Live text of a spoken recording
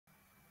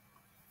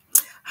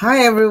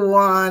Hi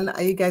everyone,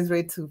 are you guys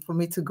ready for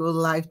me to go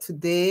live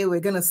today? We're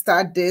gonna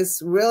start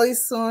this really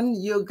soon.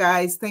 You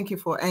guys, thank you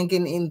for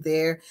hanging in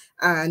there.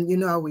 And you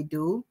know how we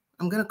do.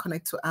 I'm gonna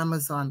connect to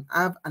Amazon.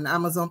 I have an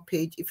Amazon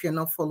page. If you're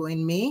not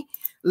following me,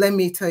 let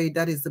me tell you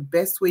that is the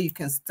best way you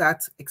can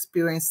start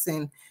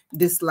experiencing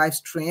this live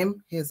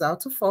stream. Here's how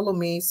to follow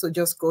me. So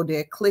just go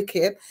there, click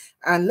it,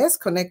 and let's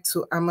connect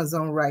to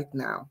Amazon right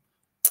now.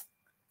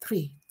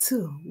 3,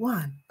 2,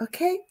 1.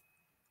 Okay.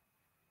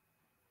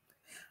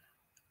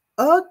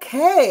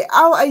 Okay,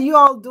 how are you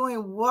all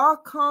doing?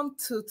 Welcome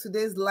to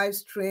today's live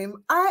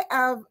stream. I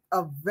have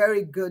a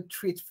very good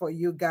treat for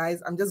you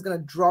guys. I'm just going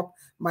to drop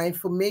my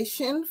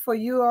information for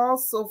you all,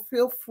 so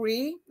feel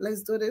free.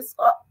 Let's do this.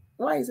 Oh,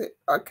 why is it?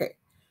 Okay.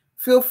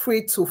 Feel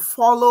free to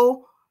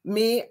follow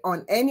me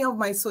on any of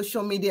my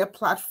social media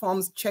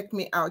platforms. Check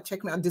me out.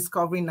 Check me out,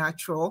 Discovery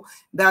Natural.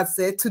 That's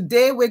it.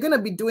 Today, we're going to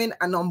be doing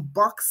an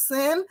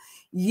unboxing.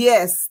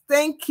 Yes,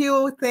 thank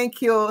you,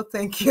 thank you,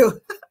 thank you.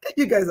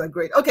 You guys are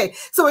great. Okay,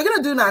 so we're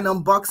going to do an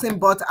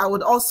unboxing, but I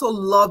would also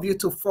love you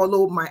to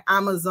follow my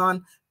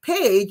Amazon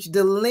page.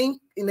 The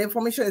link in the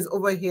information is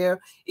over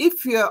here.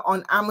 If you're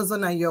on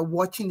Amazon and you're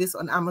watching this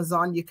on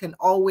Amazon, you can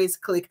always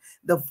click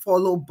the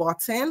follow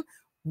button.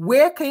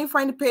 Where can you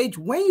find the page?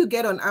 When you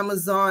get on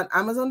Amazon,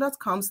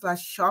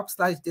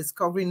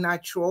 amazon.com/shop/discovery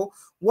natural,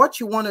 what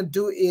you want to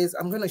do is,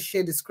 I'm going to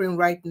share the screen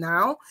right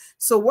now.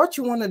 So what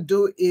you want to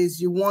do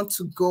is you want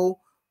to go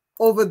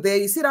over there.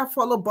 You see that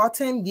follow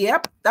button?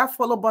 Yep, that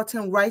follow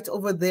button right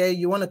over there.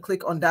 You want to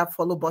click on that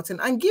follow button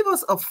and give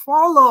us a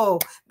follow.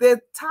 There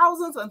are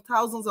thousands and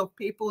thousands of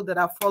people that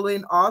are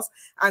following us.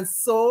 And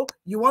so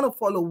you want to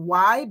follow.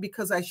 Why?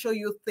 Because I show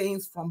you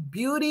things from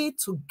beauty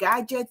to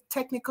gadget,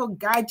 technical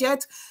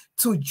gadget,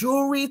 to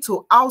jewelry,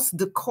 to house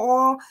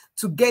decor,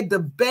 to get the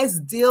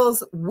best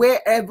deals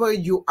wherever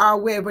you are,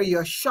 wherever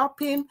you're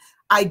shopping.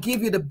 I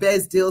give you the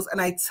best deals and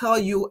I tell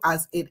you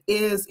as it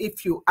is.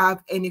 If you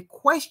have any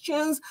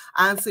questions,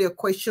 I answer your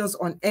questions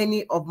on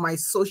any of my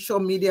social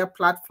media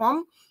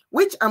platform,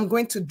 which I'm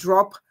going to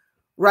drop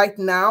right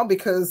now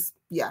because,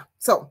 yeah.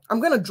 So I'm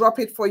going to drop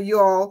it for you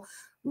all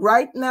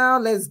right now.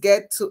 Let's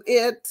get to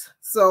it.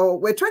 So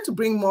we're trying to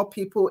bring more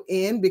people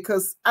in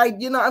because I'm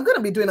going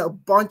to be doing a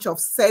bunch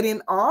of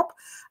setting up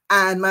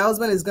and my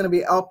husband is going to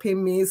be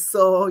helping me.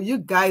 So you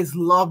guys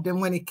loved him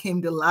when he came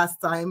the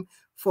last time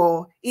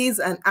for his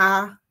and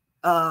our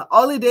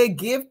holiday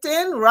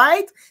gifting,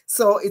 right?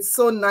 So it's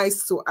so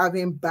nice to have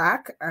him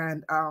back.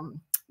 And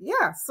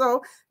yeah,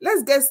 so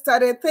let's get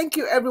started. Thank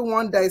you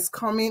everyone that is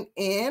coming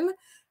in.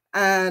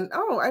 And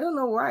oh, I don't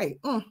know why.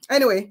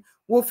 Anyway,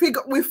 we'll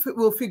figure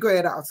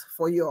it out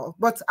for you all.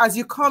 But as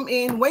you come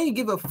in, when you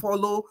give a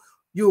follow,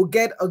 you'll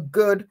get a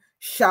good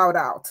shout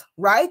out,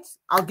 right?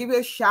 I'll give you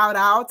a shout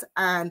out,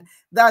 and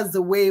that's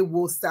the way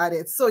we'll start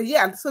it. So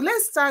yeah, so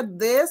let's start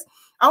this.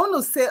 I want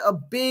to say a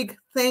big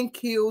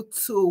thank you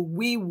to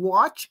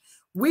WeWatch.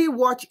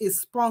 WeWatch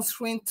is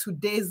sponsoring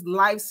today's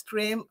live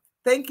stream.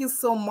 Thank you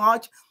so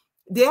much.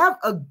 They have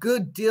a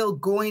good deal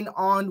going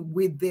on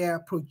with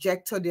their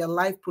projector, their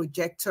live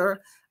projector.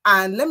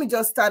 And let me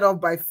just start off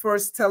by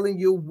first telling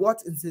you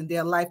what is in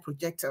their live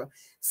projector.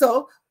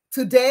 So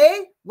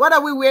today, what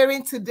are we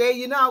wearing today?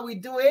 You know how we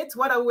do it.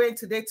 What are we wearing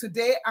today?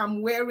 Today,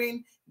 I'm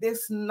wearing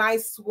this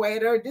nice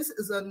sweater. This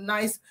is a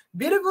nice,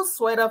 beautiful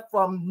sweater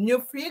from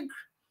Newfig.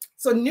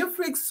 So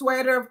Newfig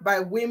sweater by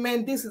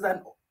women. This is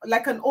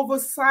like an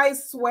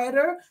oversized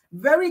sweater,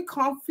 very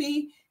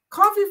comfy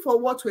for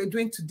what we're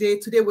doing today.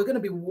 Today we're going to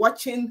be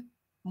watching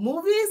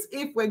movies.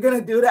 If we're going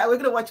to do that, we're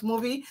going to watch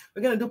movie.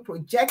 We're going to do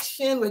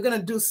projection. We're going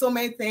to do so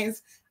many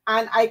things.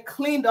 And I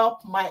cleaned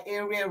up my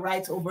area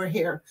right over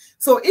here.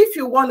 So if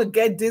you want to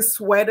get this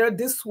sweater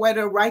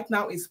right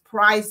now is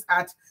priced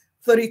at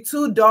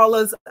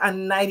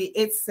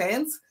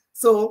 $32.98.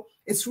 So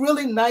it's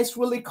really nice,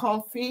 really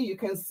comfy. You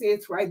can see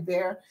it right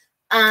there.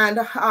 And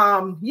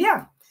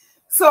yeah,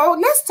 so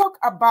let's talk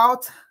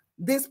about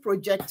this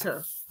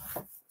projector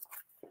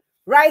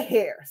right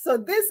here. So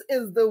this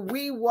is the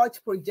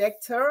WeWatch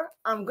projector.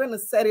 I'm going to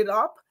set it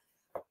up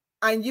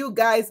and you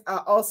guys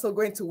are also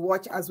going to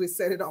watch as we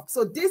set it up.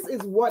 So this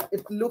is what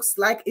it looks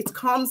like. It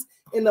comes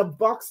in a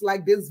box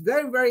like this,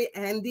 very, very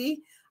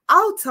handy.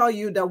 I'll tell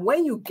you that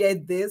when you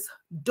get this,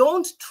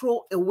 don't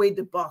throw away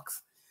the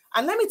box.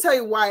 And let me tell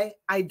you why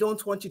I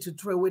don't want you to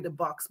throw away the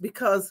box,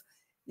 because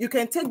you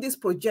can take this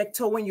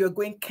projector when you're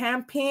going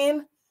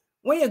camping,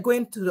 when you're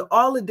going to the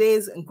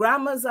holidays in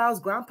grandma's house,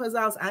 grandpa's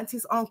house,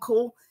 auntie's,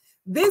 uncle.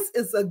 This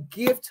is a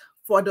gift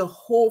for the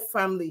whole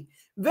family.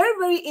 Very,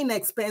 very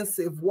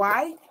inexpensive.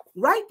 Why?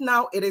 Right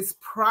now, it is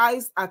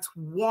priced at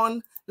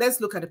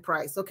let's look at the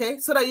price, okay?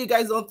 So that you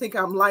guys don't think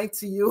I'm lying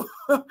to you.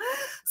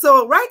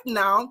 So right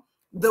now,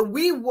 the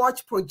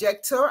WeWatch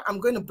projector, I'm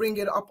going to bring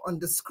it up on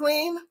the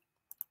screen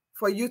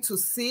for you to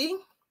see.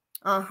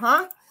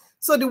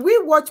 So the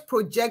WeWatch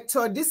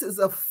projector, this is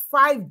a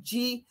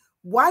 5G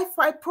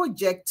Wi-Fi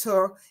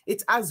projector.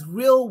 It has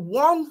real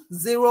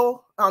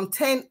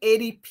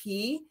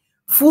 1080p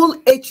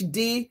full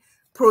HD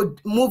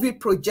movie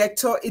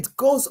projector. It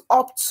goes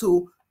up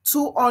to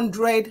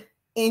 200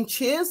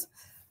 inches.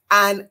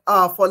 And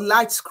for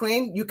large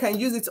screen, you can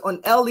use it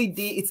on LED.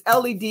 It's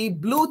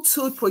LED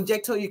Bluetooth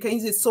projector. You can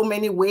use it so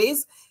many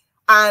ways.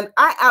 And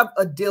I have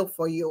a deal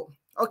for you.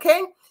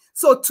 Okay.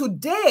 So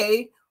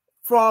today,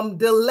 from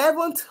the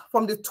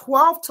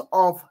 12th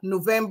of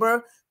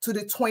November to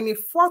the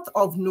 24th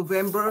of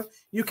November,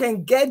 you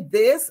can get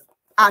this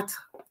at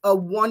a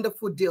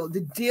wonderful deal.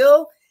 The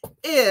deal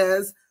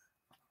is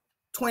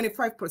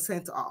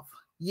 25% off.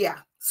 Yeah.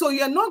 So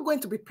you're not going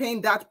to be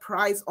paying that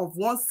price of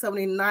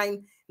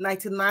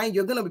 $179.99.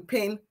 You're going to be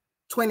paying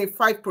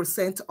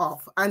 25%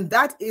 off. And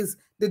that is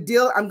the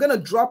deal. I'm going to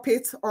drop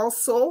it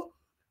also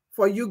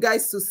for you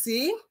guys to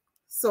see.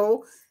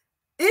 So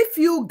if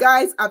you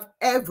guys have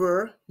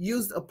ever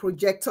used a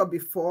projector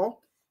before,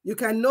 you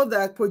can know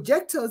that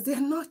projectors, they're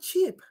not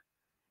cheap.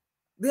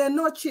 They're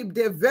not cheap.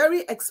 They're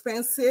very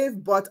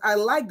expensive, but I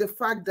like the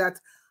fact that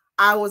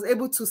I was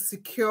able to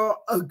secure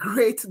a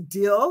great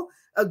deal,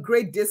 a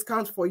great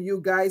discount for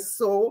you guys.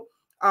 So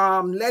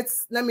let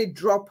me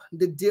drop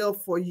the deal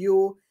for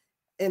you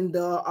in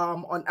the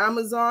on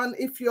Amazon.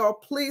 If you're,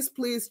 please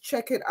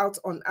check it out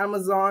on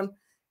Amazon.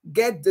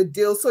 Get the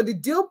deal. So the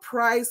deal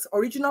price,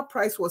 original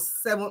price was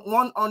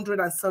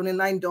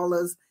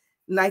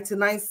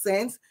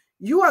 $179.99.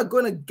 You are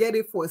going to get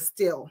it for a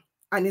steal,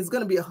 and it's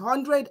going to be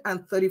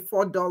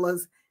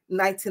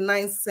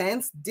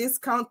 $134.99.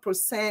 Discount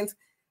percent,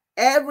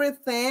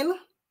 everything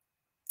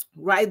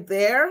right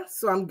there.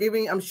 So I'm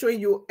showing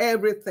you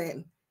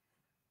everything,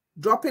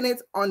 dropping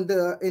it on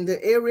in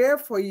the area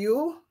for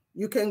you.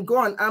 You can go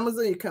on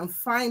Amazon, you can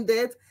find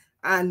it,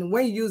 and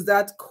when you use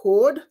that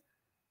code,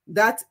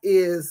 that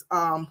is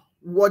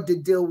what the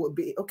deal will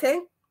be.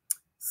 Okay,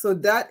 so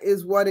that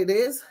is what it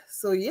is.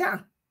 So yeah,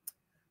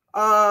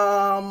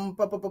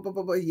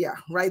 yeah,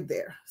 right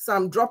there. So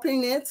I'm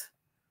dropping it.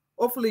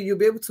 Hopefully you'll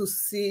be able to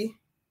see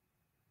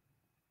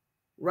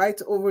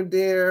right over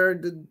there.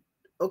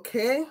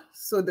 Okay,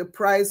 so the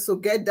price, so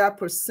get that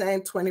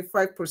percent,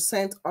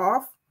 25%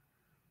 off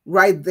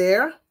right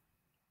there.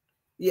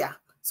 Yeah,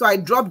 so I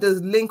dropped the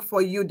link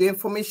for you, the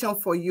information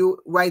for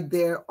you right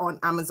there on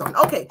Amazon.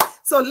 Okay,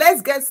 so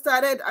let's get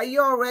started. Are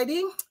you all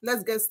ready?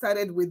 Let's get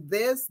started with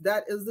this.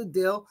 That is the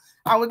deal.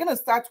 And we're going to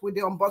start with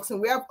the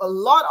unboxing. We have a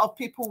lot of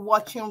people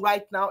watching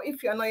right now.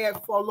 If you're not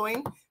yet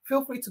following,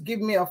 feel free to give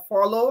me a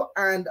follow,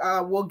 and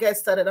we'll get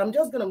started. I'm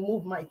just going to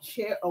move my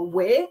chair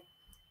away,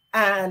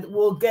 and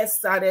we'll get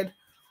started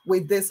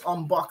with this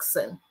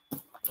unboxing.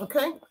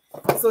 Okay,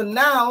 so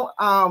now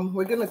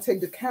we're going to take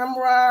the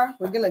camera.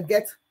 We're going to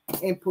get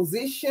in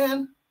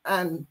position,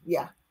 and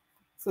yeah,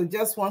 so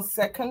just 1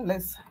 second.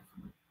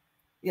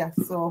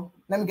 So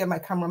let me get my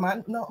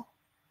cameraman. No.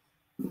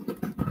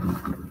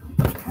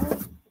 Okay.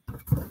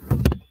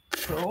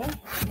 So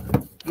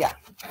yeah.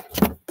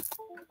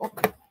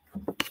 Okay.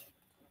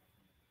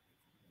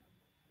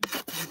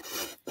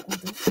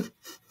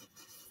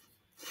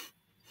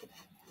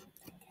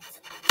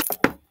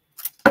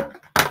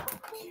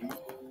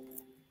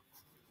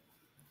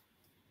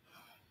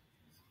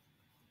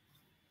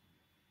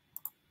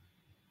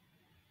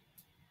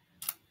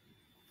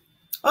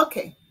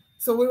 Okay,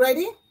 so we're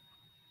ready?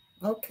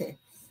 Okay,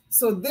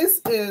 so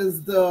this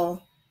is the,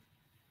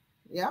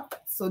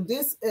 so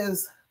this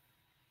is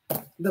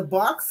the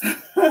box.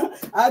 I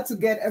had to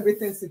get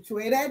everything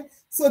situated.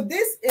 So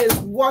this is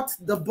what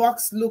the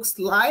box looks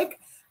like.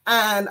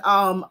 And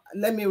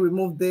let me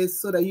remove this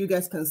so that you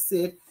guys can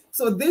see it.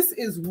 So this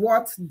is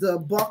what the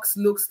box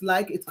looks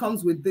like. It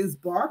comes with this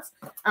box,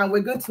 and we're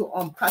going to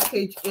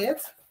unpackage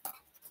it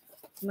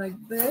like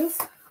this.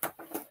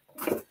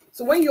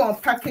 So when you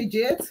unpackage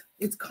it,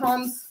 it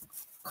comes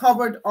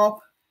covered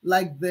up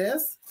like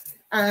this,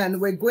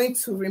 and we're going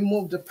to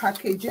remove the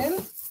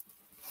packaging.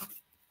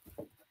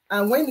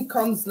 And when it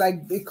comes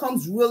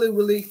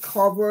really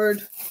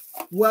covered,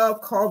 well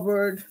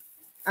covered,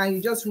 and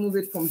you just remove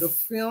it from the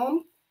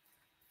film.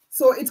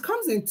 So it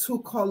comes in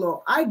 2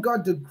 colors. I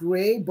got the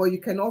gray, but you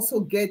can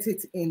also get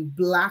it in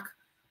black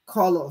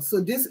color.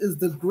 So this is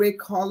the gray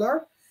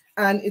color,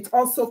 and it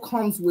also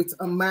comes with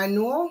a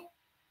manual.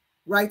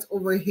 Right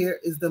over here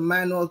is the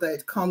manual that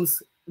it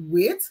comes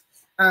with.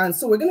 And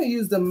so we're going to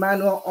use the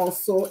manual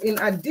also. In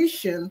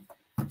addition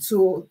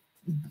to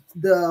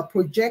the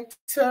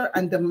projector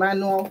and the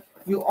manual,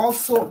 you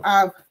also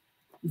have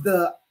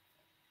the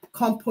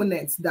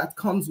components that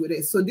comes with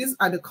it. So these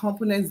are the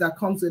components that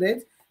comes with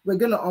it. We're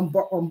going to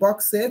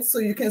unbox it. So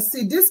you can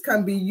see this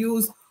can be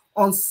used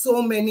on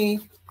so many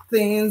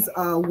things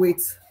so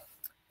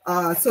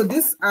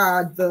these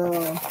are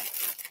the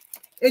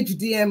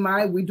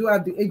HDMI. We do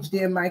have the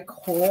HDMI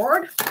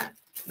cord.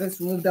 Let's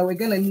remove that. We're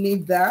going to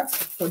need that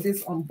for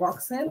this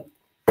unboxing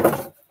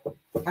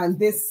and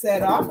this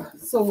setup.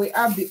 So we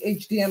have the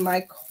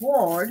HDMI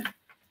cord.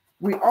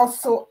 We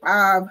also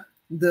have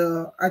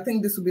I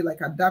think this will be like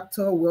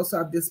adapter. We also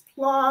have this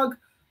plug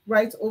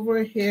right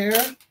over here.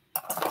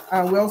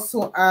 And we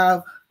also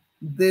have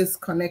this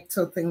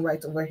connector thing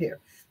right over here.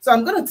 So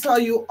I'm going to tell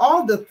you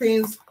all the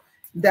things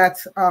that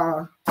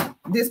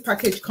this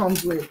package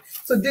comes with.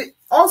 So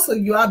also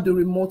you have the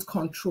remote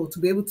control to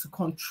be able to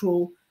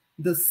control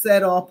the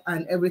setup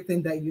and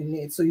everything that you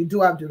need. So you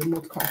do have the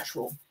remote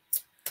control.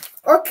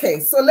 Okay,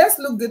 so let's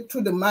look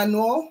through the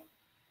manual.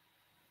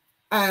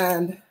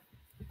 And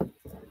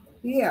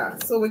yeah,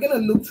 so we're going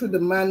to look through the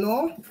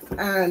manual.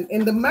 And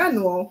in the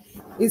manual,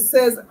 it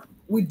says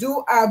we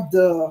do have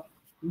the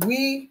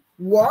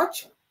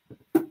WeWatch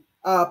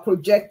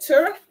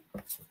projector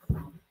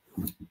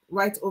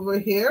right over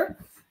here.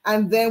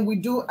 And then we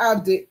do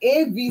have the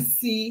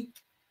AVC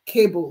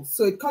cable.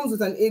 So it comes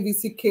with an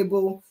AVC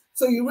cable.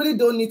 So you really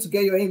don't need to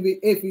get your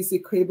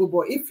AVC cable.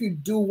 But if you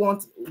do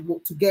want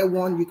to get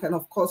one, you can,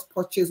 of course,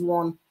 purchase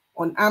one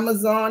on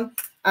Amazon.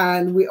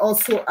 And we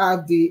also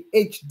have the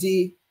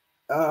HD,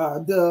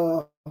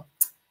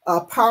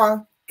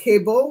 power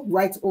cable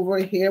right over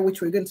here,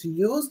 which we're going to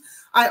use.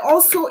 I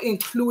also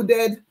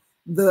included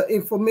the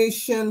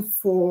information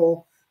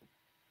for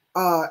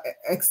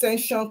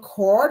extension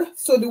cord.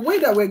 So the way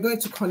that we're going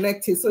to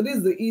connect it, so this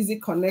is the easy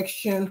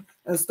connection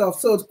and stuff.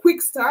 So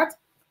quick start,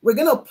 we're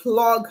going to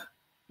plug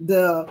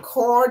the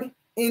cord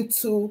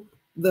into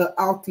the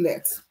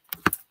outlet.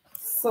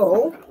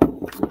 So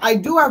I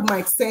do have my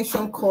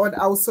extension cord.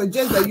 I would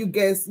suggest that you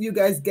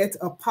guys get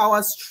a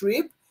power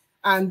strip,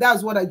 and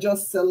that's what I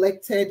just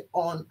selected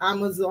on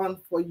Amazon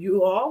for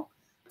you all.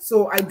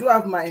 So I do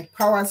have my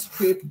power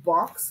strip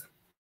box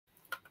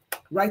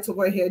right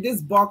over here.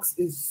 This box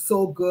is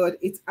so good.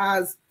 It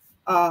has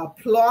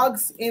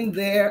plugs in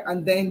there,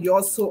 and then you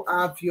also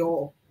have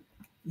your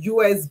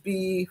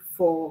USB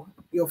for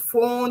your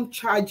phone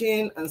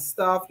charging and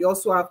stuff. You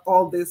also have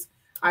all these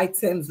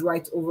items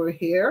right over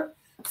here.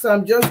 So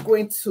I'm just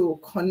going to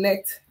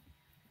connect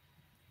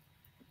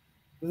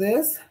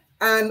this.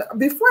 And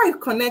before I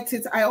connect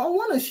it, I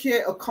want to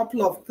share a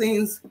couple of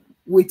things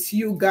with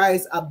you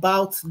guys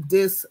about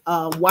this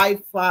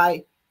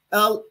Wi-Fi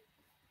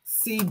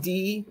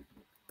LCD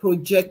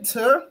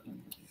projector.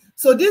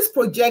 So this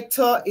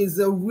projector is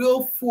a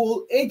real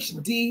full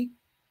HD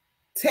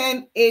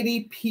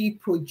 1080p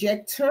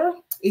projector.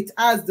 It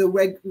has the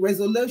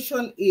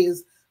resolution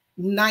is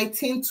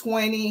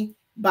 1920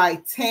 by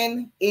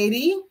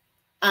 1080,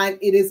 and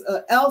it is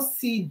a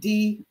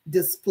LCD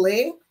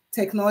display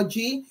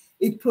technology.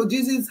 It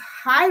produces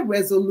high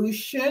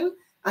resolution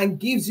and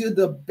gives you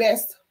the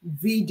best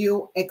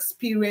video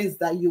experience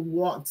that you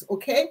want.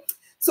 Okay,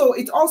 so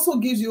it also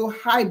gives you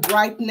high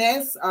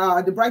brightness.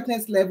 The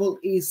brightness level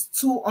is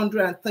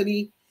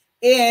 230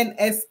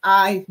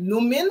 ANSI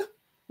lumen,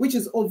 which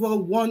is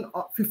over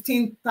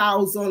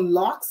 15,000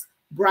 lux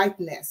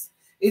brightness.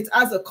 It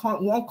has a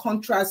one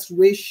contrast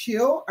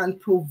ratio and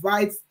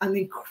provides an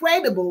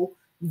incredible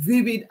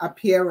vivid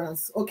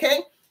appearance. Okay,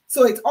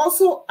 so it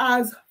also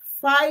has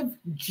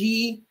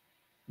 5G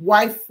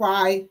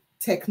Wi-Fi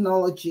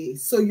technology.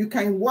 So you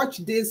can watch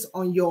this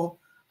on your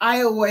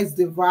iOS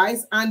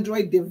device,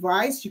 Android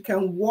device. You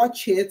can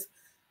watch it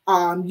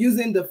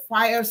using the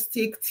Fire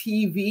Stick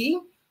TV.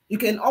 You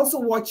can also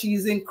watch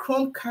using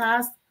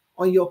Chromecast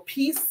on your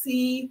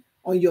PC,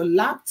 on your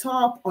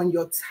laptop, on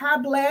your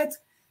tablet.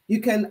 You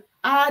can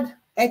add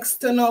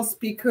external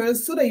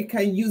speakers so that you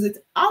can use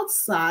it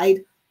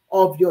outside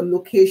of your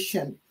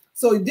location.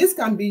 So this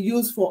can be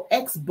used for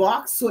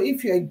Xbox. So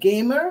if you're a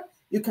gamer,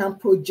 you can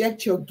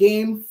project your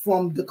game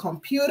from the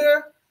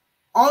computer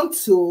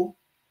onto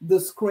the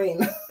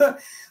screen.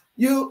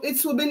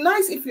 It would be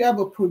nice if you have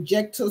a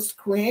projector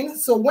screen.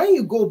 So when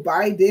you go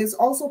buy this,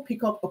 also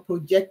pick up a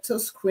projector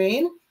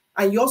screen,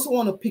 and you also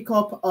want to pick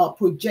up a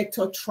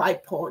projector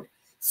tripod,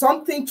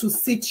 something to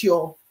sit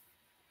your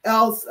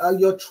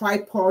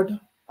tripod,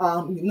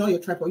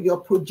 your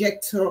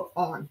projector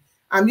on.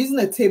 I'm using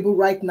a table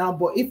right now,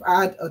 but if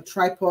I had a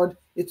tripod,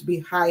 it would be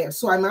higher.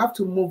 So I might have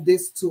to move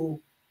this to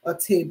a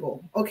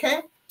table.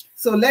 Okay,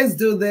 so let's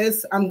do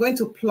this. I'm going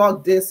to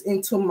plug this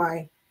into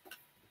my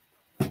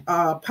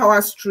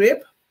power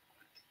strip.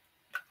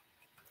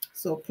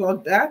 So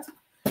plug that,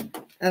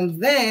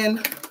 and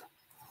then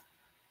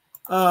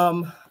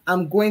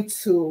I'm going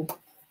to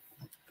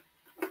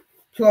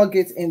plug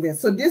it in there.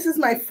 So this is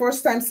my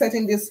first time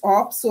setting this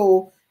up.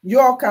 So you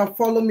all can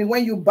follow me.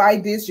 When you buy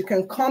this, you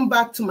can come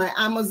back to my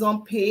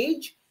Amazon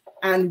page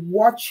and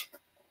watch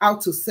how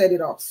to set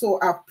it up. So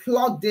I've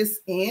plugged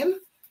this in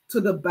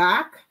to the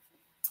back.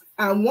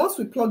 And once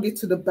we plug it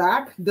to the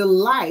back, the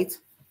light,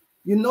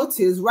 you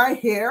notice right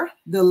here,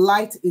 the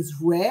light is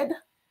red.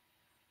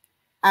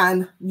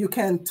 And you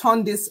can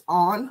turn this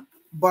on.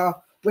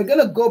 But we're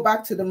going to go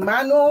back to the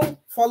manual,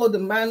 follow the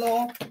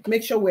manual,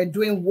 make sure we're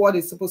doing what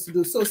it's supposed to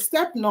do. So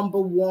step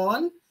number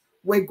one,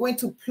 we're going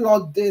to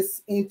plug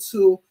this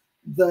into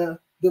the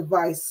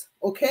device.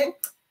 Okay,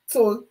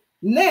 so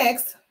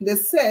next they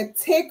said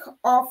take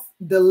off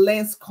the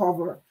lens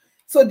cover.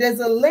 So there's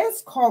a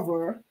lens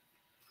cover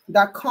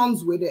that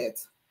comes with it,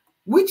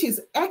 which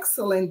is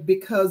excellent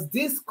because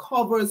this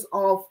covers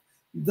off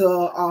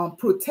the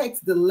protects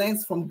the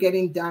lens from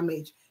getting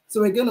damaged. So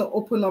we're going to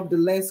open up the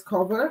lens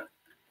cover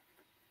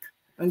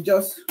and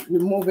just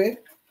remove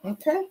it.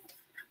 Okay,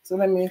 so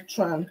let me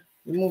try and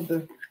remove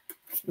the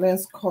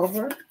lens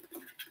cover.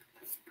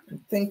 I'm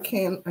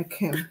thinking I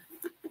can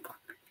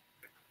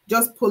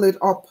just pull it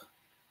up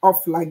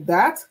off like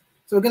that.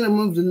 So we're going to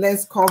remove the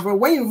lens cover.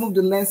 When you remove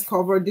the lens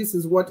cover, this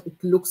is what it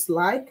looks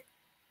like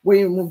when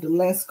you remove the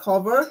lens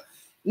cover.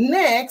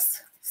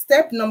 Next,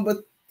 step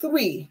number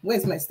 3.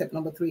 Where's my step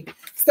number 3?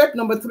 Step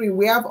number 3,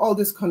 we have all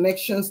these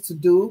connections to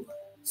do.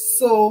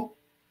 So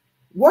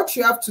what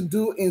you have to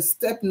do in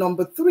step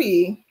number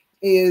 3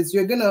 is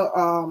you're going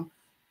to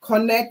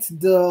connect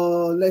the,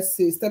 let's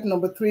see, step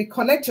number 3,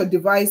 connect your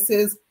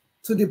devices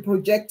to the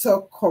projector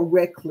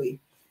correctly.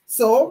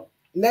 So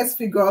let's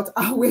figure out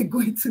how we're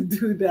going to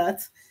do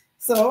that.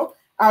 So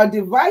our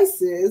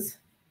devices,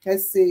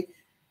 let's see,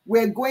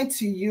 we're going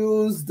to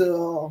use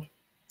the,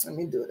 let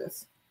me do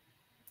this.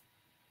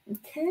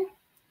 Okay.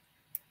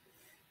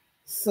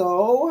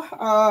 So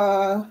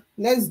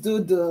let's do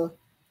the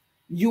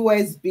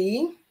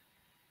USB.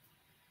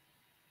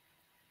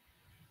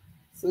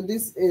 So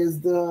this is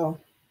the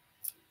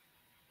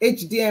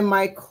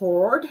HDMI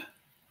cord.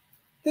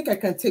 I think I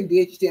can take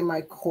the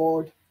HDMI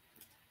cord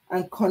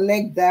and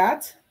connect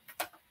that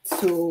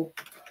to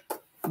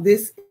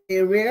this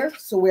area.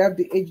 So we have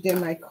the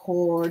HDMI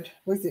cord.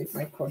 Where's the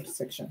HDMI cord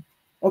section?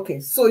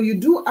 Okay, so you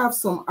do have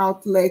some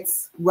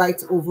outlets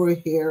right over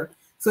here.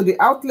 So the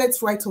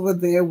outlets right over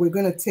there, we're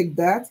going to take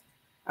that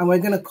and we're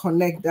going to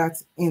connect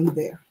that in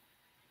there.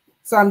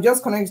 So I'm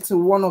just connected to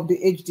one of the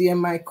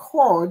HDMI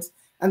cords,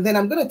 and then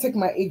I'm going to take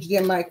my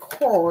HDMI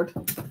cord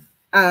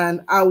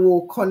and I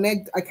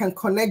can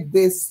connect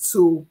this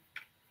to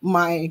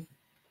my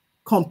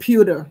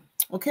computer.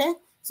 Okay,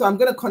 so I'm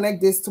going to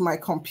connect this to my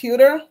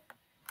computer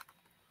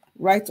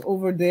right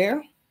over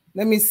there.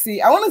 Let me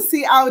see. I want to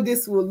see how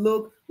this will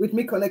look with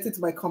me connected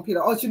to my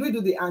computer. Or should we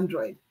do the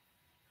Android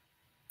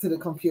to the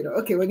computer?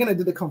 Okay, we're going to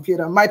do the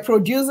computer. My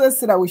producer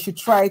said that we should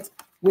try it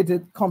with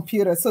the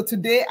computer. So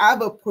today I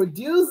have a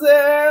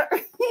producer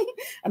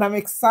and I'm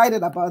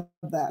excited about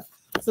that.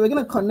 So we're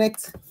going to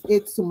connect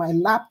it to my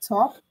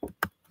laptop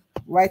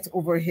right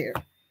over here.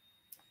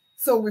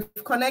 So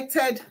we've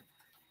connected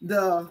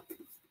the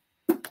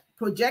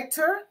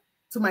projector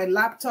to my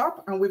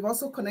laptop, and we've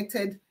also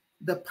connected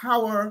the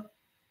power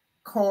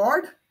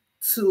cord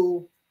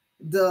to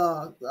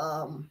the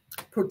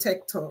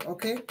protector.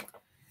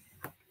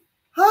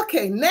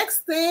 Okay,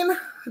 next thing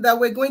that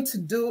we're going to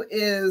do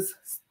is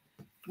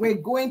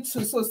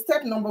so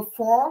step number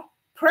 4,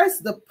 press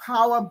the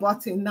power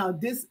button. Now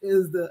this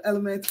is the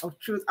element of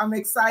truth. I'm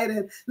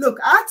excited. Look,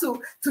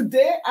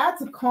 today I had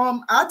to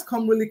come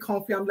really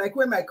comfy. I'm like,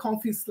 where my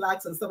comfy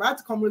slacks and stuff. I had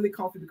to come really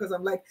comfy because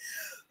I'm like,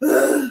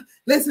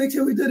 let's make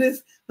sure we do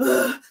this.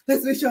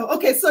 Let's make sure.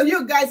 Okay, so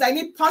you guys, I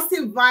need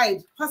positive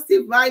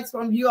vibes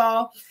from you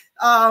all.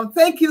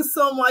 Thank you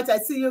so much. I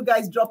see you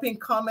guys dropping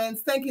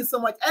comments. Thank you so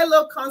much.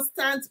 Hello,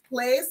 Constant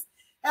Place.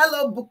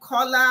 Hello,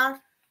 Bukola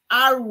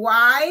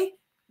RY.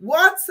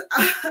 What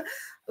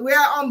we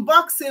are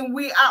unboxing?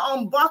 We are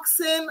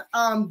unboxing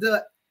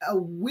the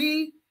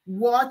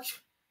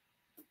WeWatch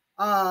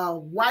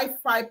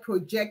Wi-Fi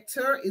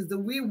projector. Is the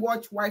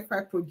WeWatch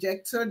Wi-Fi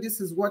projector. This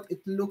is what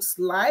it looks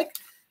like.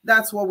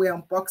 That's what we're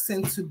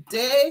unboxing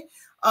today.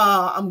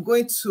 I'm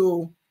going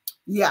to,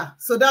 yeah,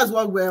 so that's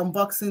what we're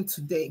unboxing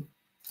today.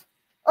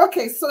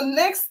 Okay, so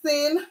next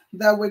thing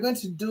that we're going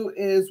to do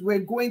is we're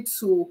going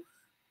to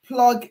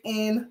plug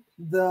in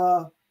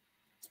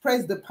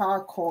press the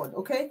power cord,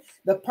 okay?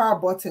 The power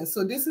button.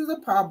 So this is the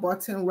power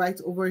button right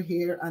over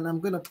here, and I'm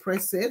going to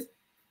press it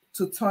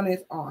to turn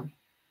it on.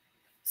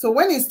 So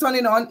when it's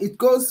turning on, it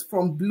goes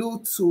from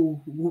blue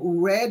to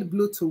red.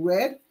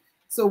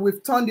 So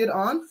we've turned it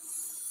on.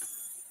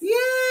 Yay,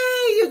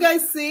 you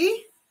guys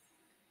see?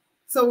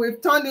 So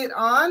we've turned it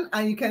on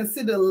and you can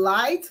see the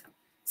light.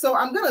 So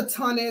I'm going to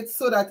turn it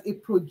so that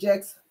it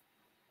projects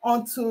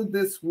onto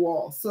this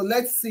wall. So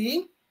let's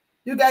see.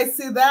 You guys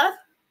see that?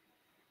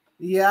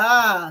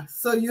 Yeah.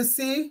 So you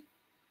see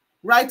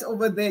right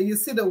over there, you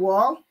see the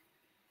wall?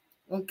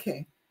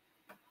 Okay.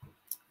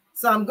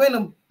 So I'm going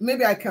to,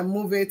 maybe I can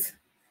move it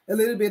a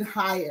little bit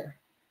higher.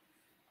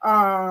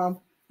 Yeah,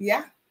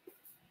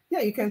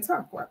 you can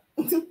talk. What?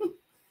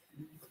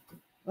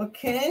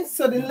 Okay,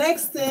 so the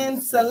next thing,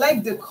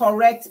 select the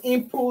correct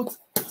input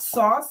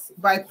source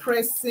by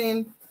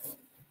pressing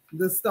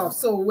the stuff.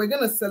 So we're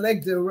going to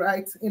select the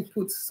right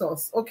input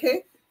source.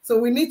 Okay, so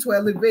we need to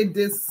elevate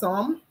this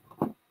some.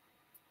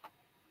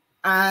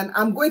 And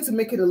I'm going to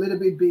make it a little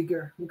bit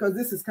bigger because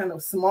this is kind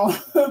of small.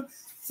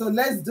 So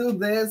let's do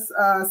this.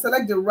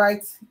 Select the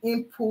right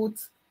input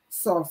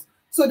source.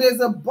 So there's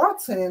a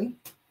button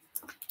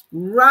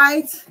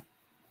right.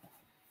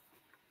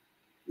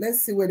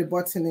 Let's see where the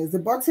button is. The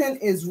button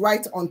is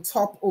right on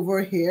top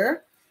over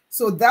here.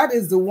 So that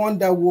is the one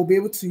that we'll be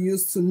able to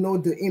use to know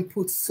the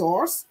input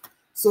source.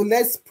 So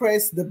let's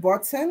press the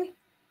button.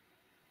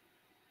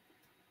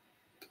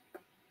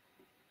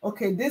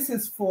 Okay, this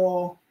is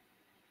for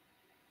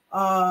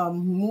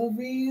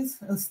movies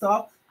and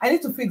stuff. I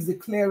need to fix the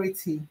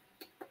clarity.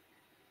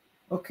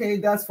 Okay,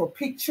 that's for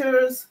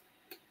pictures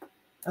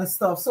and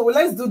stuff. So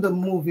let's do the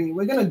movie.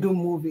 We're going to do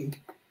movie.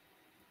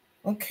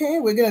 Okay,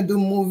 we're going to do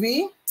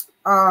movie.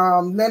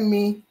 Let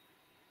me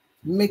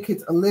make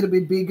it a little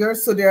bit bigger.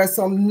 So there are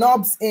some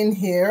knobs in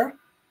here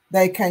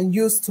that you can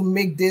use to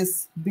make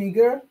this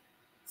bigger.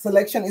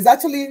 Selection is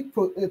actually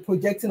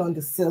projecting on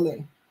the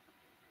ceiling.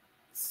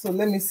 So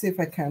let me see if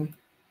I can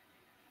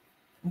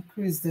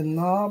increase the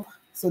knob.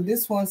 So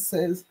this one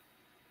says,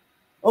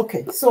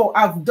 okay, so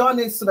I've done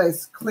it so that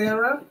it's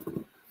clearer.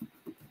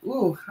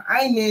 Ooh,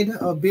 I need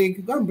a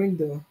big, go and bring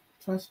the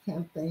trash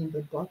can thing,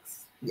 the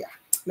box. Yeah,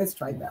 let's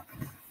try that.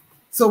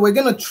 So we're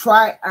gonna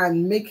try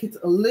and make it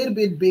a little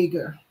bit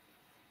bigger.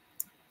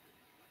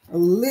 A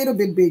little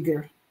bit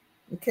bigger.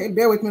 Okay,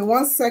 bear with me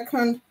 1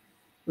 second.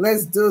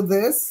 Let's do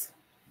this.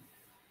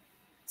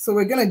 So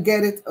we're gonna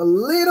get it a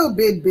little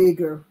bit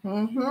bigger.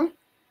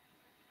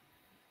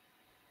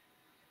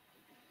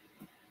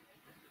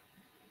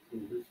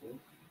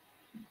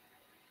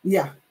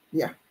 Yeah,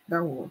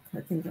 that will work.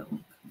 I think that will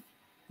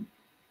work.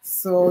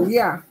 So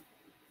yeah.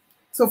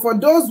 So for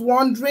those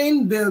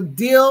wondering, the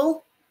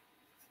deal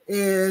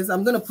is,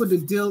 I'm gonna put the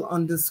deal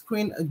on the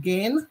screen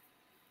again.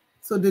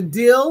 So the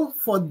deal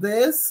for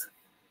this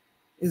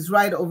is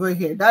right over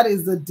here. That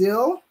is the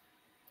deal.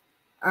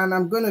 And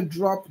I'm gonna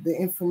drop the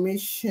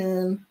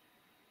information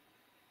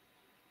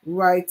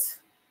right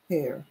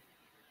here.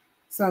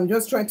 So I'm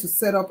just trying to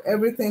set up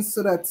everything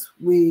so that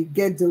we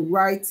get the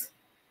right,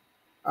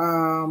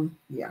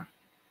 yeah.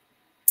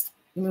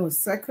 Give me a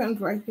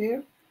second right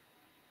here.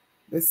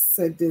 Let's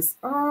set this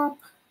up.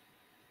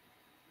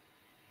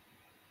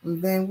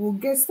 And then we'll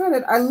get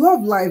started. I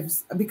love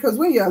lives because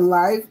when you're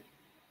live,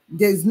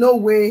 there's no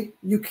way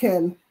you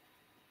can.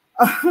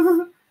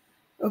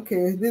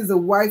 Okay, this is a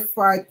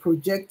Wi-Fi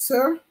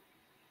projector.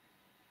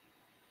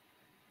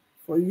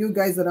 For you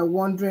guys that are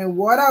wondering,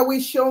 what are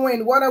we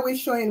showing? What are we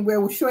showing?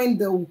 We're showing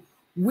the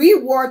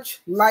WeWatch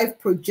live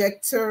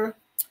projector.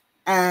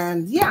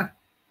 And yeah,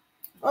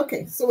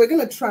 okay, so we're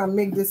going to try and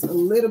make this a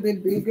little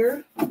bit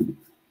bigger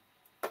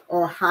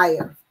or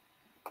higher.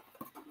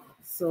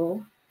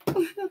 So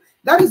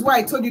that is why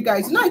I told you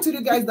guys, I told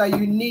you guys that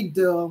you need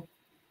the,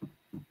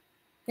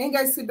 can you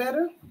guys see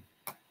better?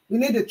 You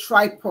need a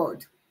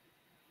tripod.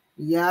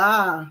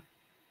 Yeah.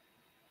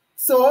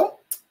 So,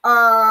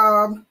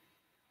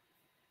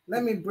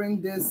 let me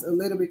bring this a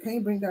little bit. Can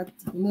you bring that,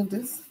 move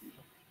this?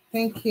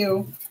 Thank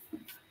you.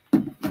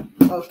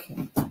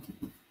 Okay.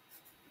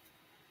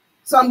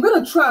 So I'm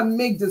going to try and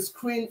make the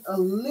screen a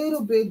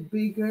little bit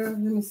bigger. Let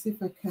me see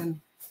if I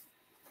can.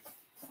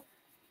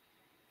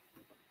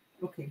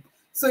 Okay.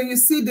 So you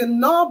see the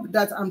knob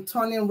that I'm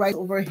turning right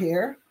over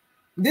here.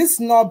 This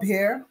knob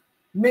here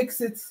makes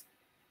it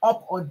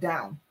up or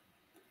down.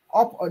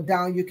 Up or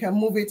down. You can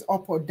move it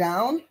up or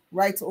down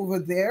right over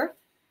there.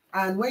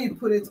 And when you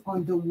put it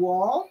on the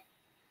wall,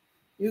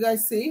 you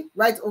guys see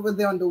right over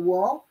there on the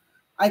wall,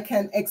 I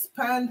can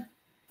expand,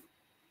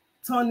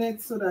 turn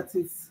it so that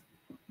it's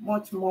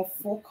much more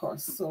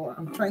focused. So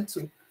I'm trying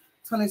to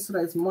turn it so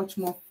that it's much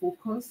more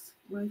focused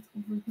right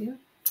over here.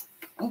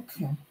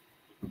 Okay.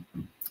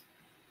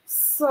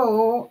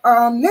 So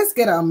let's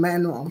get our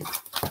manual.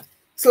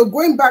 So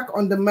going back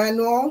on the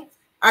manual,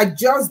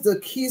 adjust the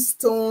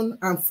keystone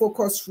and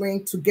focus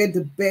ring to get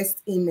the best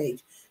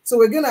image. So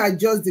we're going to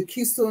adjust the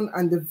keystone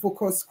and the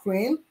focus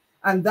screen,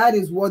 and that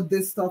is what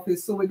this stuff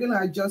is. So we're going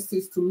to adjust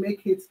this to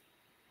make it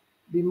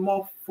be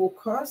more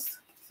focused.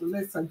 So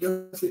let's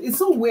adjust it. It's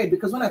so weird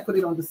because when I put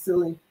it on the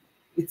ceiling,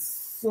 it's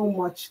so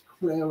much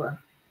clearer.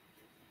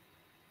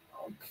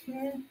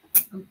 Okay,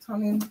 I'm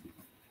turning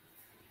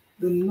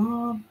the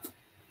knob.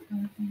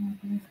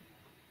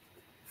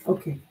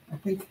 Okay, I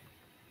think,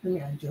 let me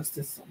adjust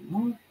this some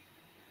more.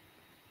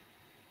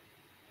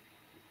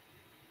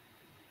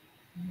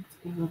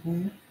 Over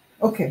there.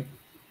 Okay,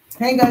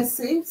 can you guys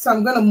see? So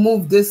I'm gonna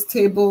move this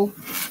table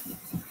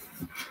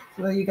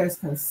so that you guys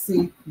can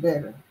see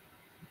better.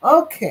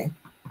 Okay,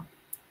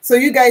 so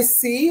you guys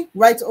see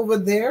right over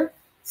there.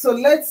 So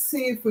let's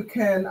see if we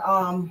can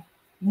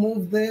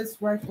move this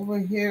right over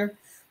here.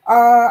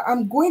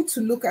 I'm going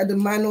to look at the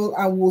manual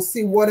and we'll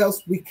see what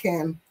else we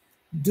can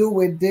do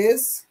with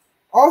this.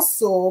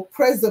 Also,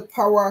 press the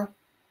power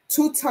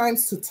 2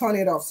 times to turn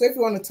it off. So if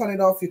you want to turn it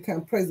off, you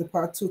can press the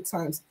power 2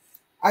 times.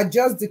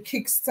 Adjust the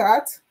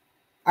kickstart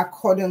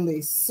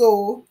accordingly.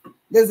 So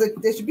there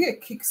should be a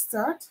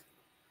kickstart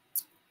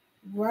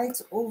right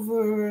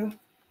over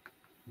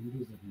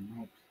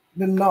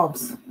the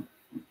knobs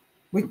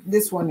with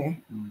this one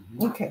here.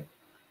 Okay.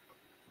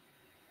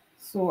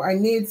 So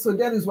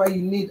that is why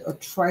you need a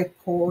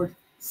tripod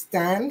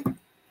stand.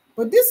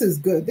 But this is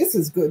good. This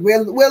is good. We're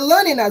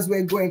learning as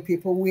we're going,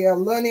 people. We are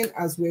learning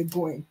as we're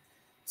going.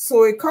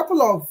 So a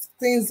couple of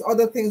things,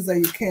 other things that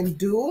you can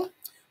do.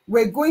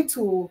 We're going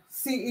to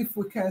see if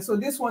we can. So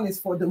this one is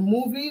for the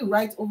movie.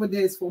 Right over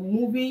there is for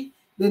movie.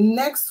 The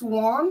next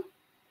one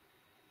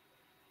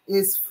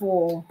is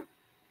for,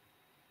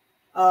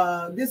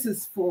 this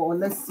is for,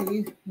 let's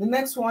see. The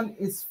next one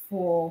is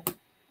for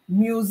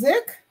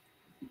music.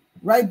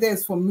 Right there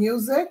is for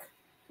music.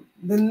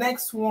 The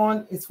next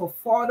one is for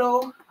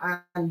photo.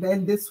 And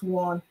then this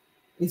one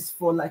is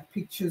for like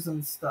pictures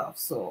and stuff.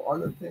 So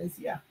other things,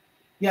 yeah.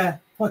 Yeah,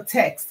 for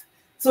text.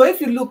 So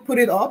if you look, put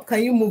it up,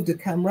 can you move the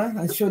camera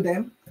and show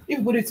them? If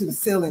you put it to the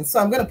ceiling.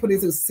 So I'm going to put it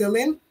to the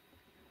ceiling.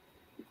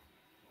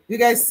 You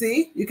guys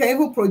see? You can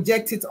even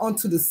project it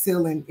onto the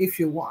ceiling if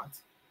you want.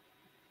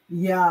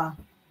 Yeah.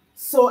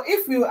 So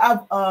if you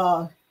have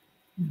a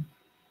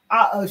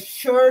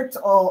shirt,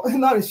 or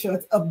not a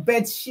shirt, a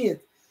bed sheet.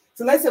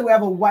 So let's say we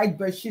have a white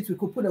bed sheet. We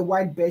could put a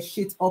white bed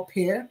sheet up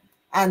here,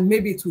 and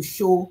maybe it will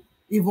show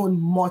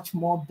even much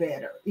more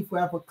better if we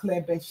have a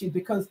clear bed sheet,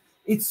 because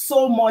it's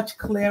so much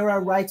clearer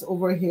right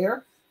over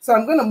here. So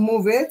I'm going to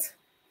move it.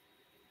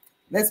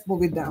 Let's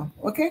move it down.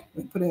 Okay,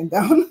 we're putting it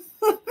down.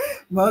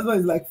 My husband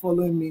is like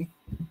following me.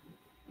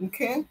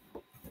 Okay.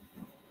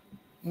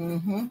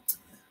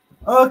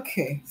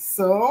 Okay,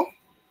 so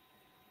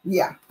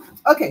yeah.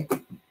 Okay,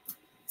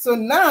 so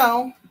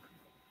now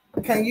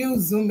can you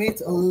zoom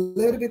it a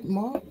little bit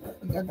more?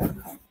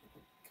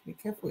 Be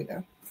careful with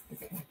that.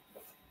 Okay,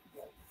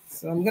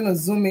 so I'm gonna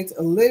zoom it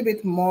a little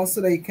bit more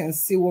so that you can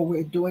see what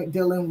we're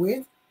dealing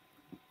with.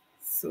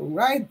 So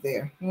right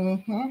there.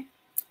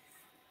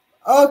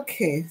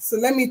 Okay, so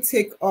let me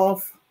take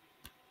off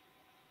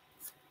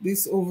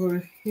this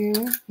over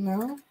here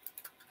now.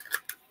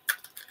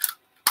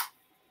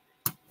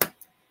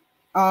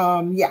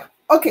 Yeah.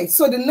 Okay,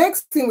 so the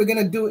next thing we're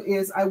gonna do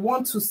is I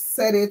want to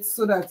set it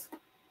so that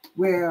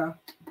we've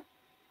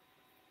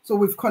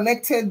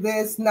connected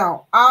this.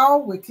 Now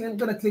we're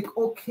gonna click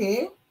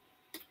OK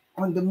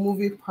on the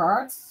movie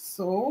part.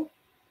 So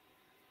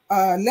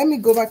let me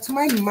go back to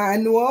my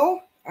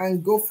manual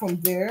and go from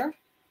there.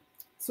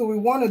 So we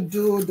want to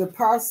do the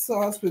power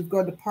source. We've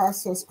got the power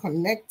source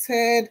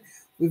connected.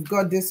 We've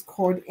got this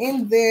cord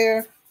in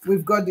there.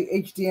 We've got the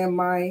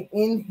HDMI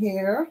in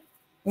here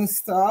and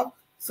stuff.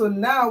 So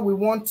now we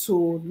want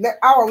to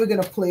how are we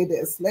going to play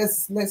this?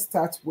 Let's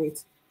start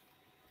with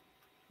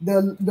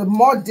the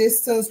more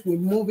distance we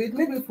move it.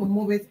 Maybe if we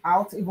move it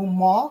out even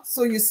more.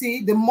 So you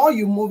see, the more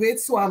you move it,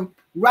 so I'm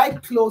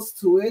right close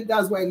to it.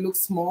 That's why it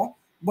looks small.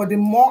 But the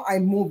more I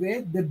move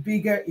it, the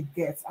bigger it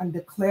gets and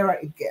the clearer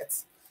it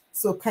gets.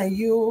 So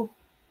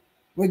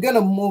we're going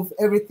to move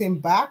everything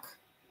back.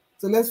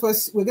 So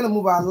we're going to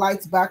move our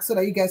lights back so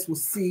that you guys will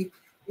see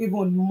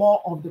even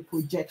more of the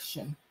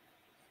projection.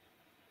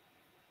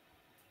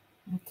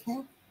 Okay.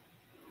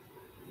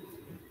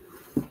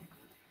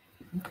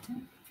 Okay.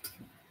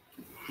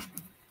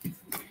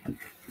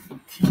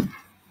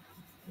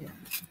 Yeah.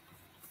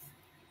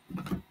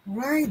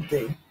 Right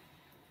there.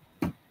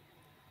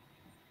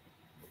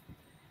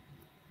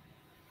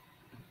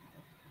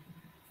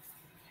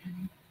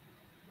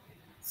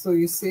 So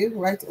you see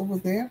right over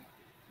there.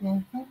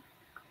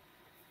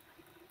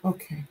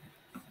 Okay.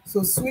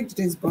 So switch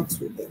this box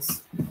with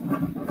this.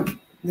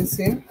 This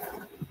here.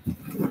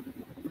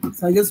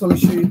 So I just want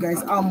to show you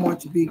guys how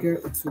much bigger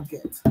it will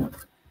get.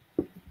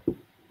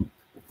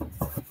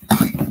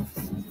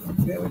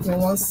 Bear with me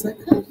 1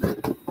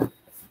 second.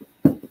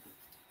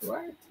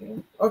 Right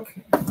here.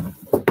 Okay.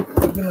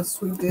 I'm gonna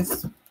switch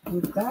this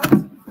with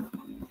that.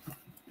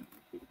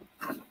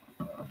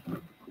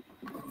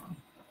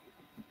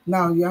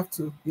 Now you have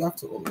to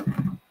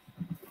open.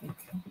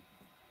 Okay.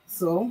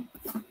 So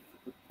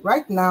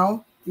right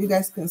now you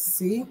guys can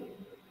see.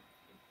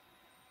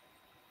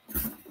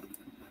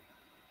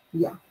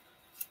 Yeah.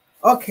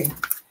 Okay.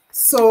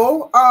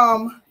 So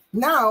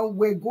now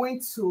we're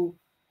going to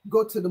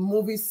go to the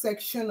movie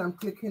section. I'm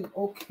clicking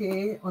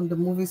OK on the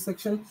movie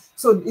section.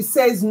 So it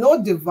says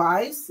no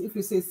device. If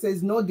you say it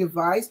says no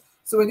device,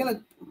 so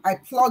I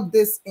plug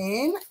this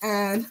in,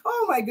 and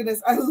oh my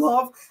goodness, I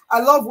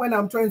love when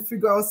I'm trying to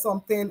figure out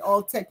something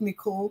all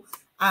technical.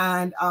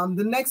 And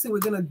the next thing we're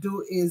gonna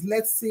do is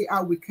let's see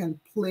how we can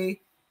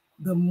play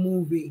the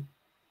movie.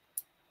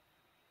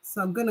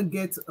 So I'm gonna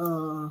get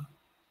a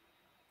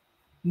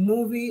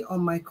movie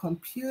on my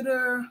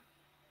computer.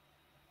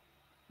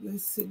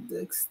 Let's see,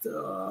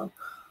 desktop.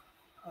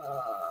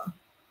 I'm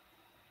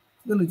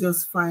gonna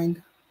just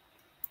find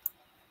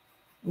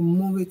a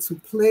movie to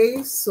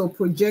play. So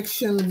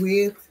projection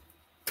with,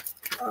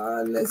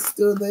 let's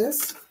do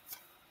this.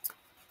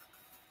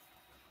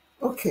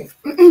 Okay.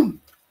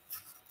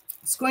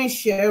 Screen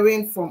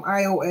sharing from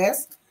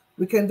iOS.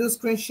 We can do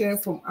screen sharing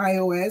from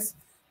iOS.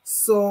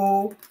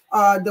 So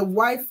the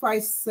Wi-Fi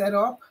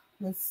setup,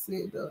 let's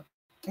see the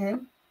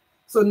M.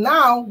 So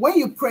now when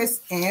you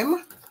press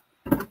M,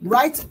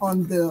 right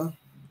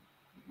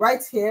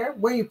here,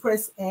 when you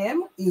press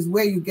M is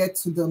where you get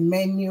to the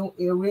menu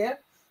area.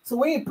 So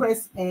when you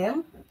press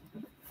M,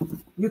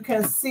 you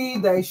can see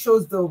that it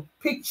shows the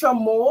picture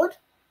mode,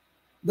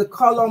 the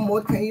color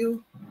mode. Can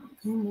you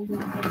move it?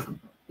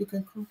 You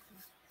can come.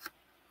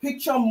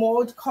 Picture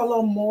mode,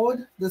 color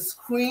mode, the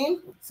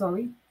screen,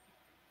 sorry.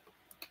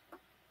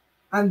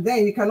 And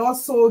then you can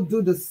also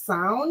do the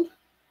sound,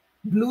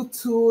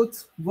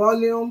 Bluetooth,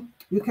 volume.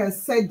 You can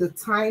set the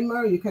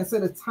timer. You can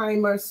set a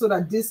timer so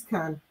that this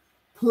can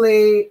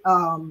play,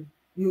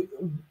 you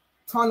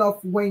turn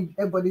off when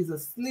everybody's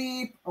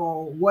asleep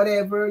or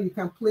whatever. You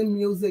can play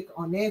music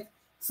on it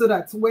so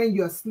that when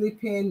you're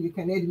sleeping, you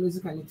can hear the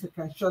music and it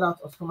can shut out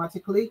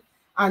automatically.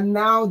 And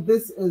now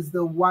this is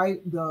the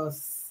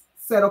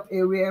setup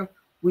area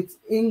with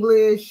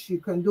English. You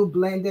can do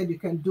blended, you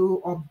can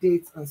do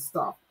updates and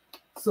stuff.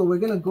 So we're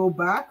going to go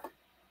back.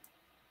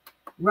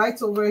 right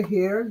over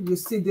here, you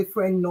see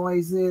different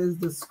noises,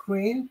 the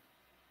screen,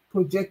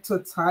 projector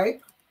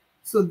type.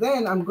 So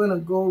then I'm going to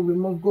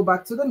go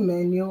back to the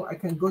menu. I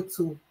can go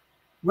to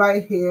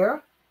right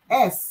here,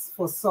 S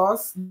for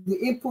source, the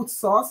input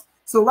source.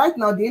 So right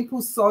now the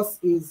input source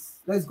is,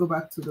 let's go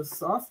back to the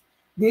source.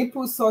 The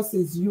input source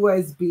is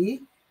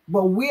USB,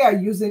 but we are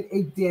using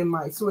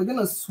HDMI. So we're going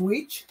to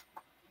switch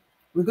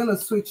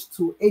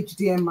to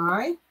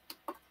HDMI.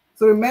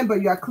 So remember,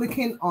 you are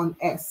clicking on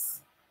S.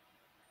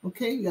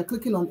 Okay, you're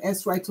clicking on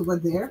S right over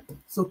there.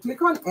 So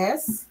click on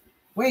S.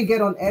 When you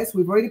get on S,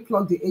 we've already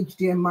plugged the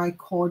HDMI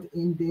cord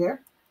in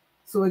there.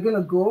 So we're going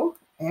to go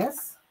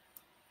S.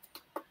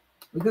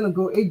 We're going to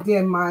go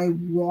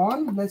HDMI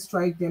 1. Let's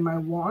try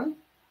HDMI 1.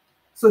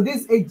 So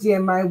this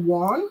HDMI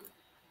 1.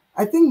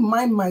 I think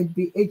mine might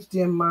be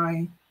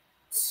HDMI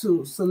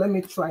 2. So let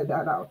me try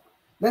that out.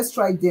 Let's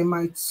try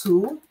HDMI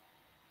 2.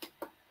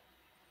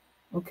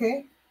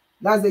 Okay,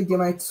 that's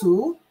HDMI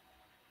 2.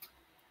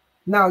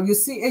 Now you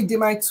see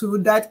HDMI 2,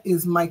 that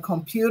is my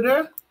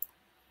computer.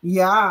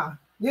 Yeah,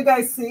 you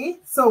guys see?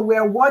 So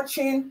we're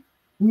watching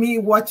me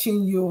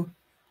watching you.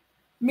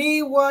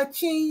 Me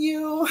watching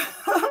you.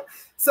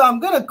 So I'm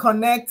going to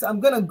connect. I'm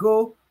going to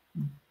go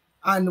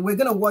and we're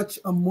going to watch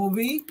a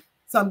movie.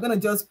 So I'm going to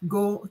just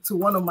go to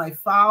one of my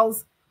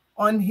files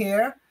on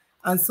here.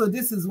 And so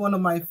this is one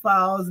of my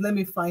files. Let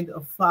me find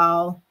a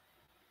file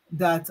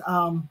that,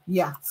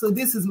 yeah. So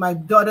this is my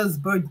daughter's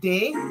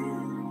birthday.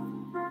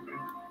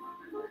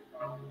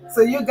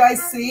 So you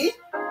guys see?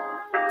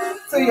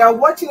 So you are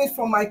watching it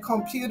from my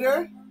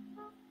computer.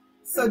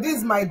 So this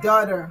is my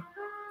daughter.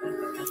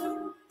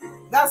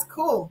 That's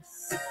cool.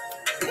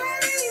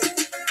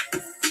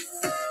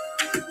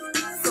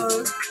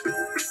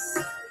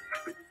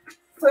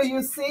 So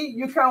you see,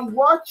 you can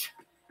watch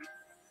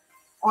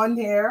on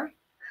here.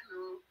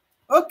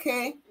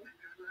 Okay.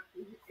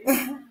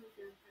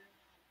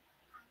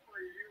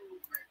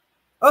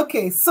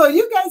 Okay, so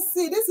you guys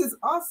see, this is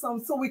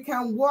awesome. So we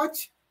can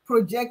watch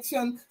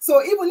projection.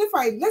 So even if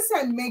let's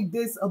say I make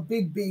this a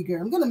bit bigger,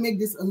 I'm going to make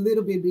this a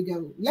little bit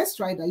bigger. Let's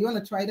try that. You want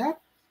to try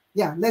that?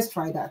 Yeah, let's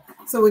try that.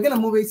 So we're going to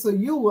move it. So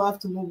you will have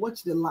to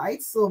watch the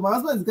lights. So my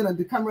husband is going to,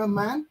 the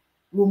cameraman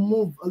will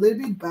move a little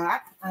bit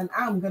back and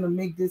I'm going to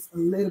make this a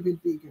little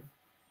bit bigger.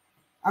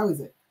 How is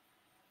it?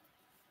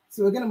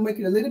 So we're going to make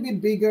it a little bit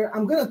bigger.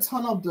 I'm going to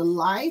turn off the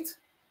light.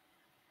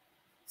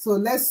 So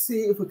let's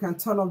see if we can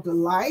turn off the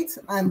light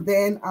and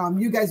then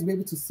you guys will be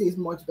able to see it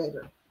much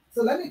better.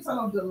 So let me turn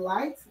off the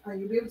light and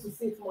you'll be able to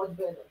see it much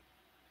better.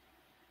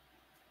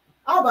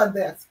 How about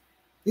that?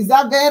 Is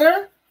that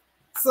better?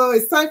 So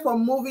it's time for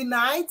movie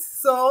night.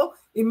 So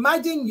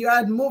imagine you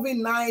had movie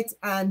night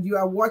and you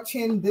are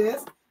watching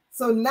this.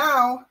 So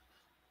now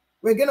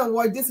we're going to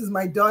watch, this is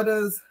my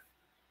daughter's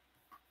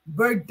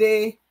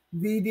birthday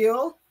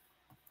video.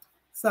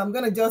 So I'm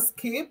going to just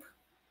skip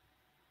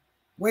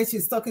when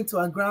she's talking to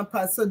her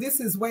grandpa. So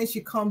this is when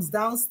she comes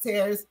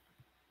downstairs.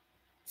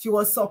 She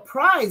was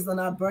surprised on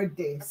her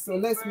birthday. So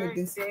let's make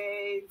this.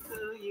 Birthday to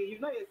you. You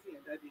know you're seeing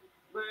Daddy.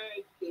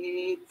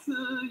 Birthday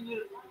to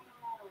you.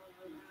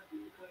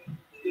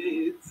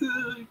 Birthday to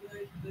you.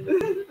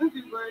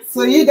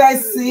 So you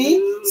guys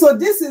see? So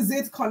this is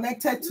it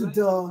connected to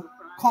the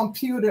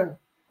computer.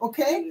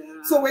 Okay?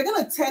 So we're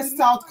going to test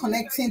out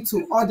connecting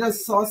to other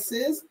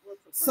sources.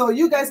 So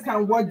you guys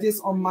can watch this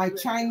on my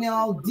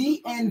channel,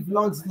 DN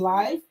Vlogs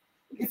Live.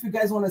 If you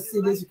guys want to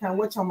see this, you can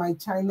watch on my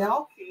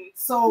channel.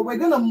 So we're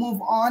going to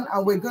move on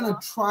and we're going to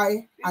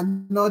try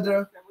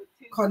another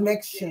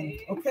connection.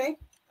 Okay.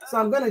 So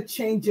I'm going to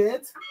change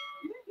it.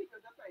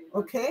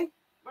 Okay.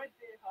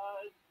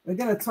 We're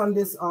going to turn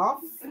this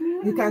off.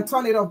 You can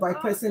turn it off by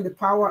pressing the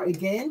power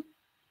again.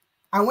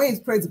 And when you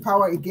press the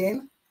power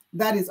again,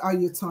 that is how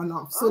you turn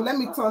off. So let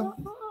me turn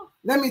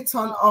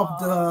off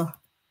the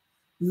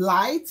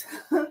light.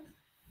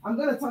 I'm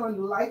going to turn on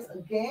the light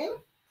again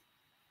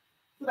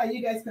so that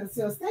you guys can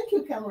see us. Thank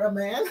you,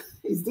 cameraman.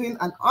 He's doing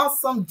an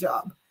awesome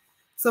job.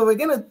 So we're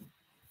going to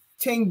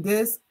change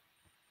this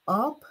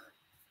up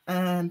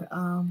and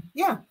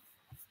yeah.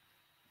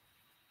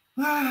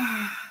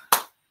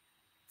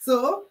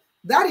 So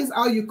that is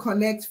how you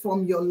connect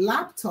from your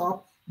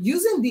laptop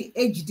using the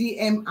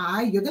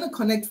HDMI. You're going to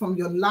connect from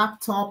your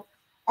laptop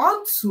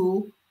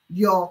onto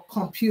your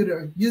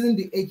computer using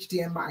the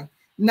HDMI.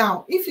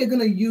 Now, if you're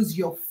going to use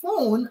your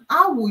phone,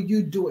 how will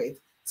you do it?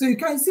 So you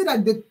can see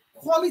that the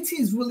quality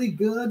is really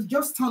good.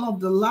 Just turn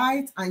off the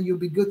light and you'll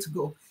be good to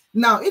go.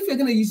 Now, if you're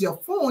going to use your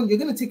phone, you're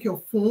going to take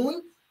your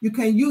phone. You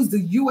can use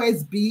the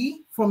USB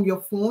from your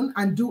phone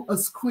and do a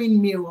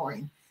screen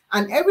mirroring.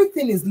 And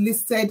everything is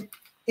listed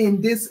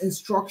in this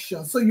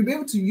instruction. So you'll be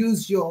able to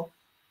use your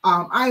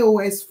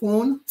iOS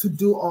phone to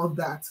do all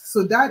that.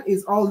 So that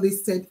is all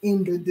listed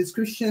in the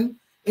description,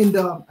 in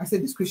the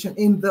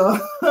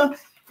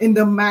in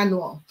the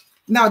manual.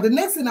 Now, the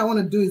next thing I want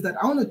to do is that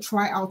I want to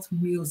try out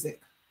music.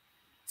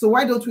 So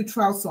why don't we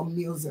try out some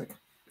music?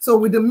 So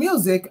with the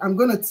music, I'm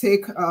going to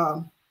take,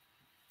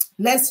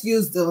 let's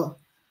use the,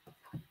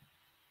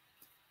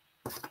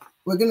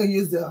 we're going to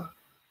use the,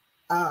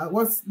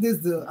 what's this,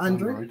 the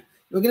Android?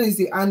 we're going to use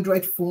the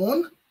Android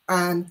phone,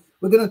 and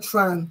we're going to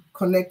try and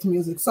connect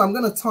music. So I'm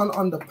going to turn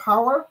on the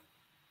power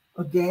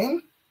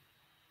again.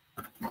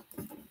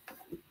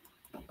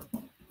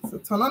 So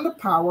turn on the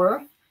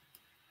power.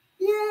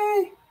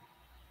 Yay!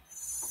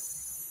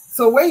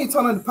 So when you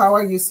turn on the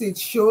power, you see it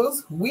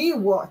shows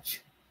WeWatch.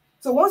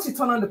 So once you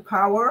turn on the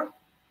power,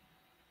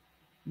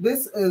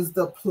 this is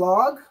the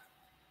plug.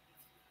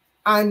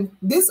 And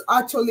this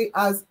actually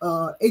has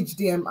a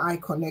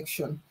HDMI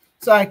connection.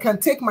 So I can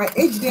take my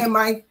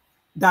HDMI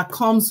that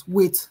comes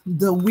with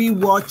the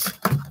WeWatch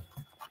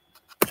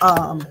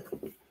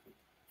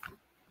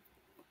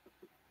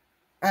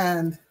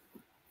and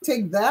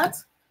take that.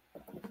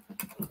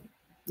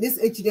 This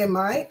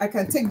HDMI, I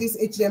can take this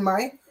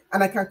HDMI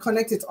and I can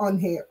connect it on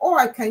here. Or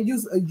I can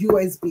use a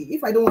USB.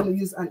 If I don't want to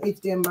use an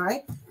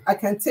HDMI, I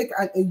can take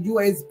a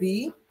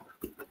USB.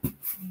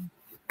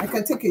 I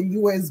can take a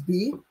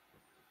USB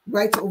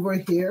right over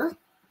here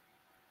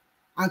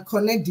and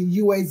connect the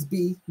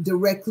USB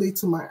directly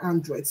to my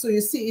Android. So you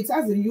see, it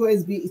has a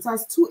USB, it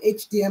has two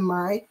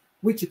HDMI,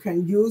 which you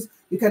can use.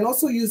 You can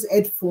also use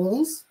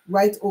headphones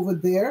right over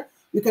there.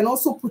 You can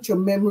also put your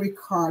memory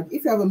card.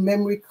 If you have a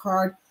memory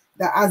card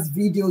that has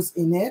videos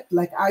in it,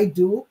 like I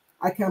do,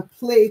 I can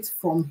play it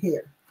from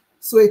here.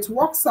 So it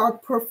works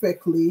out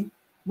perfectly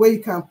where you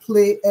can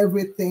play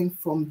everything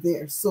from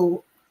there.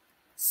 So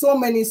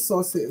many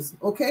sources,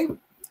 okay?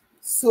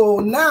 So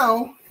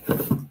now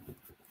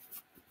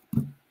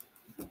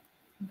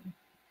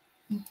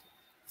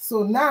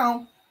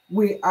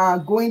we are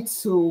going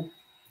to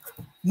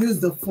use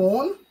the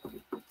phone.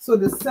 So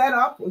the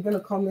setup, we're going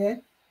to come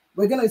in.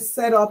 We're going to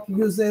set up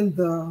using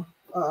the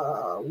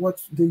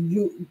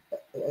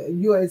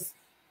US.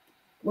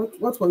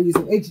 What we're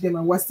using,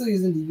 HDMI. We're still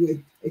using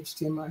the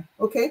HDMI.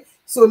 Okay,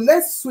 so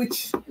let's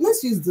switch.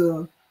 Let's use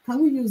the.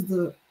 Can we use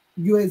the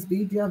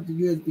USB? Do you have the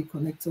USB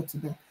connector to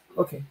that?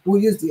 Okay,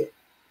 we'll use the.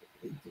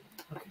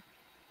 Okay,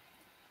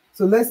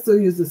 so let's still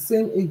use the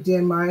same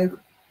HDMI.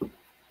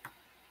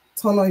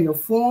 Turn on your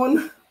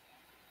phone.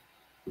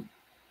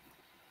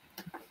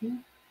 Okay.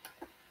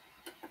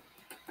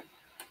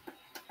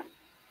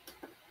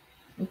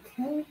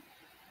 Okay.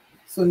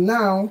 So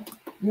now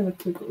I'm gonna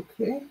click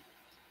OK.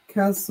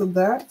 Cancel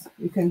that.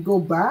 You can go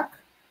back.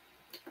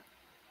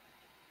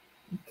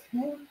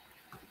 Okay.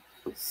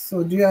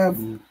 So do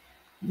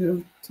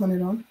you turn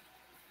it on?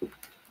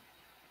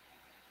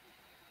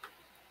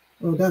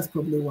 Oh, that's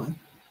probably why.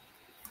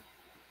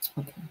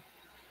 Okay.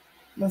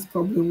 That's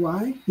probably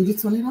why. Did you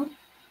turn it on?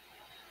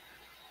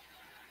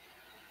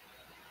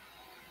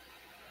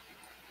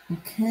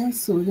 Okay,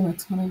 so we're gonna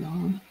turn it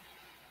on.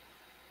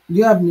 Do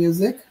you have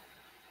music? Do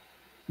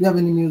you have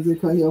any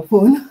music on your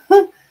phone?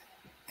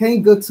 Can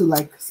you go to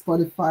like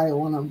Spotify or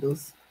one of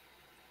those?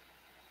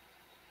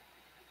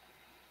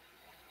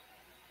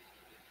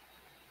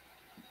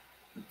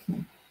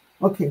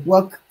 Okay,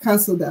 well,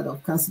 cancel that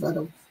off,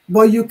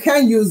 But you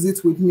can use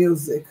it with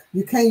music.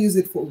 You can use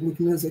it with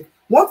music.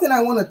 One thing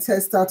I want to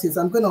test out is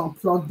I'm going to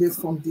unplug this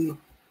from the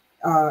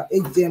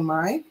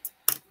HDMI.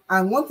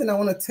 And one thing I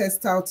want to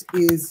test out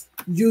is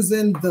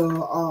using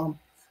the,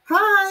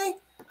 hi,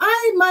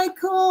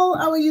 Michael,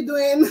 how are you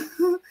doing?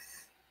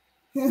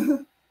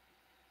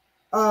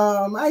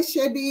 Hi,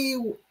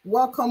 Shebi,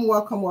 welcome.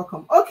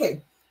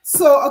 Okay.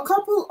 So a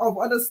couple of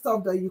other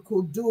stuff that you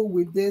could do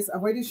with this.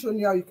 I've already shown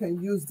you how you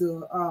can use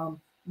the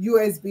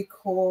USB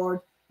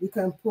cord. You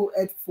can put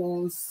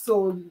headphones.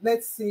 So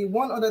let's see.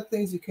 One other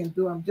things you can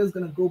do. I'm just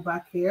going to go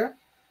back here.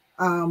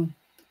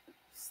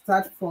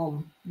 Start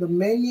from the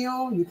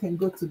menu. You can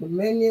go to the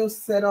menu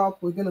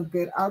setup. We're going to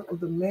get out of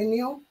the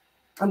menu.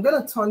 I'm going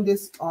to turn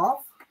this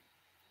off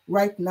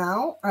right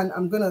now, and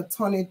I'm going to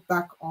turn it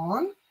back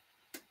on.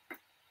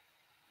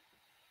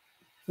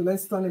 So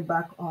let's turn it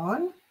back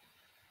on.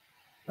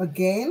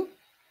 Again.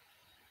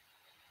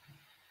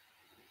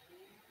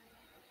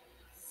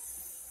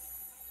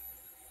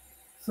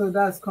 So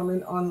that's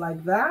coming on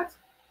like that.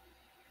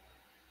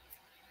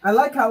 I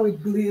like how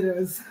it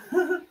glitters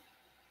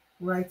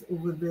right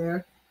over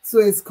there. So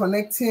it's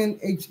connecting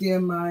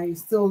HDMI,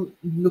 still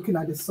looking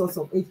at the source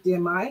of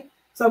HDMI.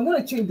 So I'm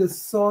going to change the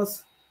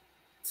source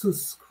to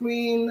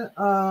screen.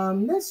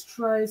 Let's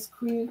try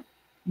screen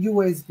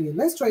USB.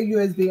 Let's try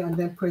USB and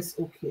then press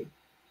OK.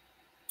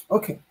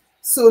 Okay.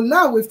 So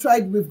now we've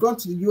gone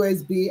to the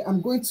USB.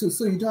 I'm going to,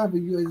 so you don't have a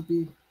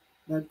USB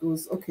that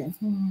goes, okay.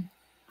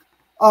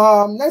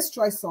 Let's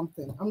try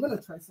something. I'm going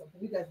to try something.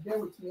 You guys bear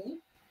with me.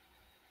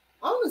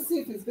 I want to see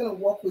if it's going to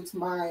work with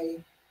my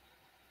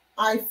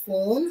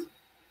iPhone.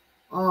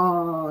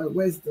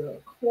 Where's the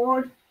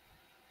cord?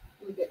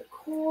 Let me get a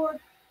cord.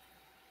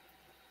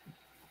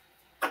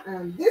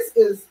 And this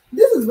is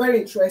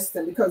very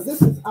interesting because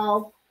this is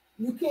how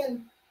you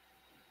can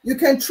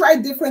try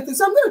different things.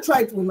 So I'm going to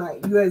try it with my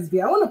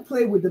USB. I want to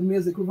play with the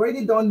music. We've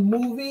already done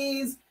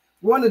movies.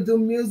 We want to do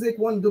music.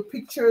 We want to do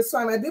pictures. So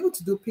I might be able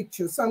to do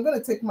pictures. So I'm going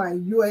to take my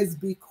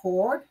USB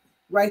cord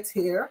right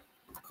here,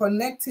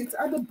 connect it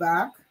at the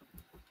back,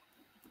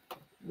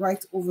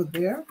 right over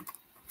there.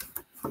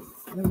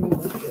 Let me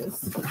move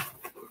this.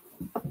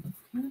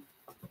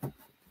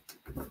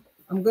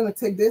 I'm going to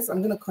take this,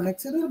 I'm going to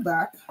connect it to the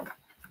back,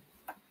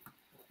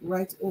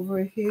 right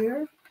over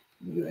here,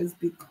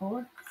 USB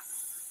cord.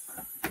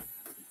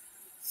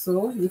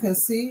 So you can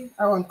see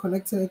how I'm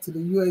connecting it to the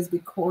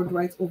USB cord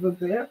right over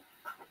there.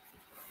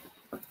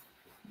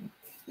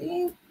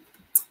 Okay.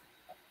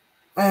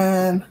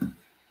 And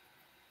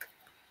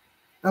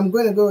I'm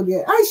going to go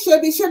there. Hi,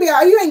 Shelby. Shelby,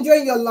 are you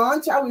enjoying your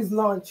lunch? How is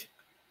lunch?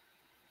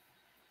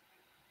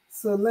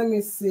 So let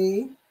me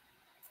see.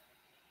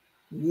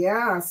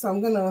 Yeah, so I'm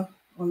going to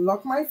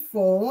unlock my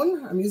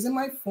phone. I'm using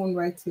my phone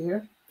right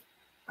here.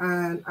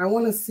 And I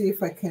want to see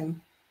if I can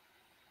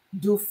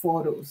do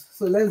photos.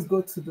 So let's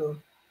go to the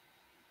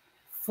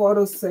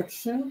photo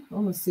section. I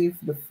want to see if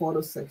the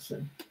photo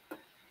section.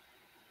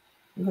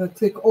 I'm going to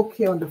click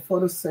OK on the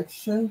photo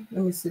section.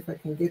 Let me see if I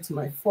can get to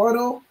my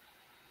photo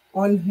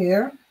on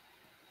here.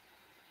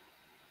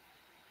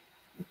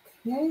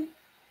 Okay.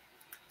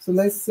 So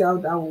let's see how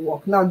that will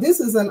work. Now this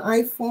is an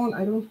iPhone.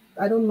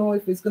 I don't know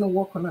if it's going to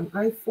work on an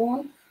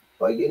iPhone,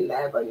 but you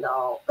never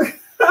know.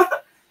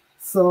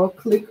 So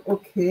click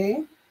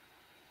OK.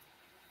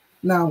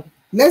 Now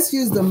let's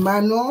use the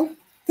manual.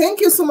 Thank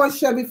you so much,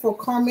 Shelby, for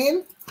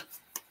coming.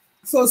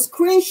 So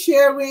screen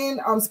sharing,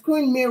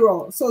 screen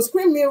mirror. So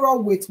screen mirror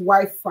with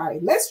Wi-Fi.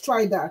 Let's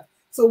try that.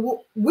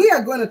 So we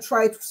are going to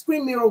try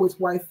screen mirror with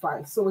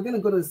Wi-Fi. So we're going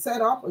to go to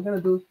setup. We're going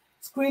to do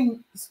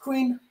screen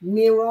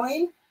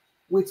mirroring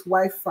with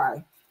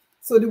Wi-Fi.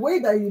 So the way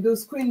that you do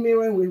screen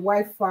mirroring with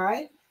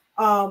Wi-Fi,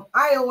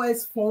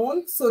 iOS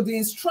phone. So the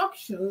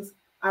instructions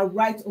are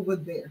right over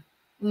there.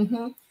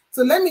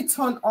 So let me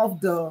turn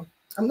off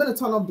I'm going to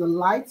turn off the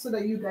light so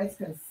that you guys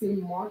can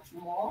see much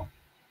more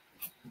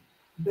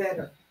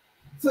better.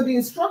 So the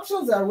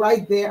instructions are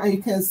right there, and you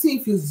can see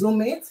if you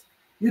zoom it,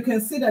 you can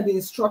see that the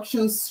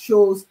instructions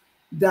shows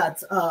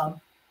that,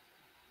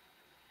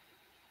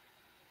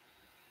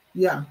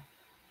 yeah.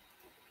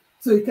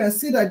 So you can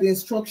see that the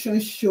instruction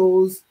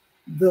shows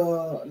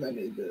let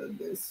me do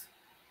this.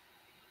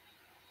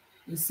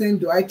 It's saying,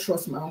 do I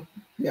trust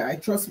yeah,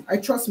 I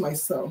trust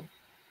myself.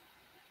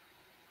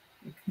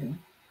 Okay.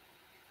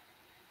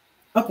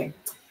 Okay.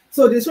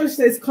 So the instruction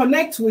says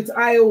connect with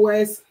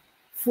iOS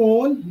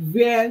phone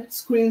via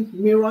screen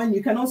mirroring.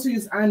 You can also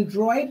use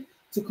Android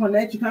to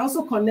connect. You can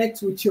also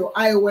connect with your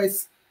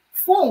iOS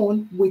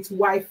phone with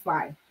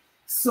Wi-Fi.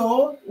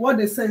 So what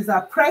they say is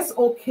that press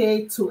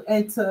OK to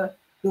enter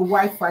the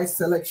Wi-Fi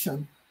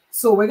selection.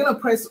 So we're going to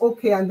press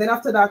OK, and then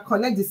after that,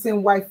 connect the same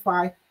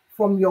Wi-Fi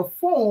from your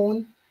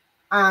phone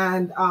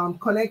and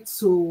connect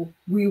to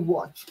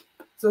WeWatch.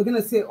 So we're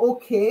going to say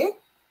OK.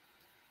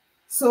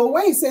 So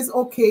when it says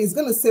OK, it's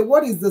going to say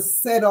what is the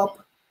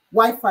setup,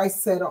 Wi-Fi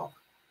setup.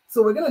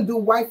 So we're going to do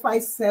Wi-Fi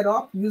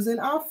setup using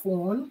our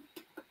phone.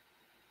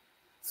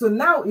 So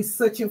now it's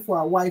searching for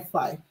our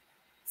Wi-Fi.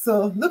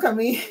 So look at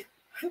me.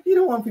 You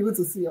don't want people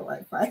to see your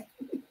Wi-Fi.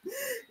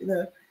 You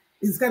know,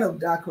 it's kind of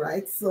dark,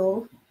 right?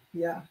 So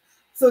yeah.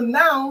 So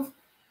now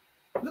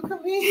look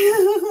at me.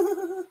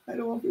 I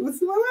don't want people to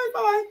see my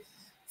Wi-Fi.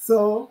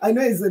 So I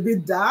know it's a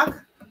bit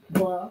dark,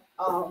 but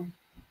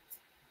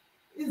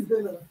it's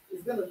gonna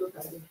look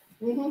at me.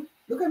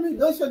 Look at me.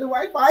 Don't show the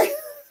Wi-Fi.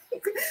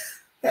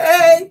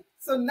 Hey.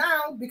 So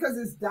now, because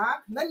it's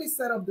dark, let me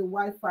set up the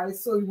Wi-Fi.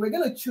 So we're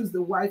going to choose the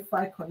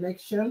Wi-Fi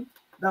connection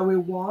that we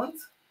want.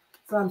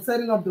 So I'm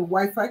setting up the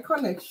Wi-Fi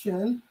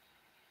connection.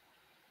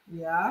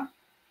 Yeah.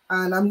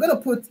 And I'm going to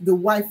put the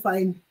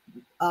Wi-Fi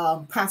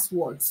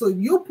password. So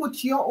you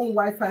put your own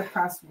Wi-Fi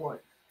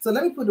password. So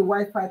let me put the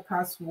Wi-Fi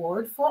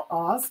password for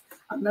us.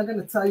 I'm not going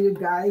to tell you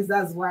guys.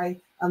 That's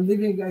why I'm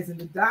leaving you guys in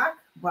the dark.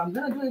 But I'm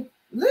going to do it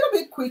a little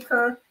bit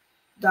quicker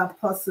than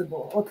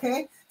possible.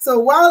 Okay. So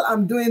while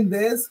I'm doing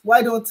this,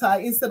 why don't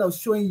I, instead of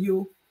showing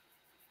you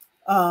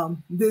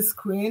this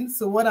screen,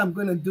 so what I'm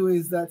going to do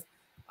is that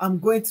I'm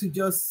going to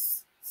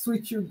just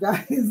switch you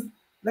guys.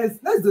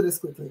 Let's do this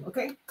quickly.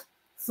 Okay.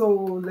 So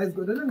let's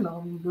go to the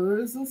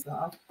numbers and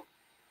stuff.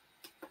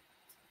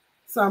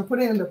 So I'm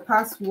putting in the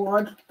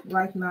password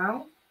right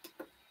now.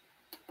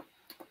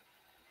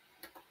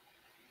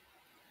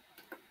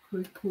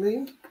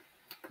 Quickly.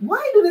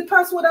 Why do the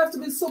password have to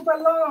be super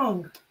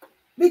long?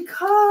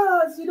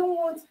 Because you don't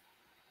want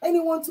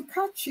anyone to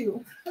catch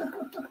you.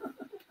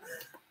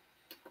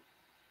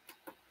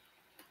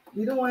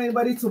 You don't want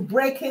anybody to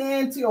break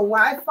into your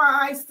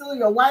Wi-Fi, steal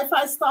your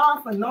Wi-Fi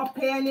stuff and not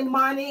pay any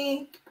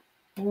money.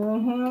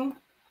 Okay.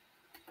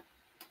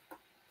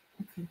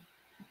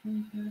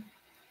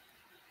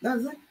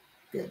 That's it.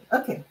 Good.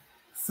 Okay.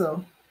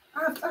 So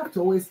I have to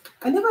always,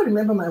 I never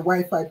remember my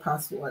Wi-Fi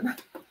password.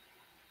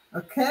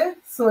 Okay.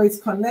 So it's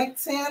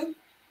connecting.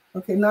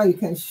 Okay. Now you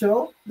can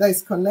show that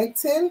it's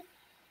connecting.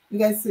 You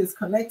guys see it's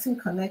connecting.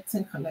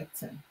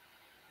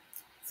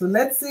 So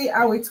let's see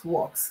how it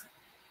works.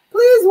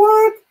 Please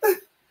work.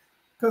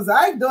 Because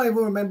I don't even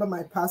remember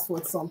my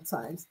password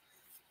sometimes.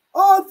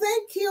 Oh,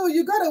 thank you.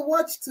 You got a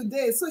watch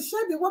today. So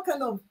Shelby, what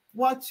kind of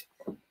watch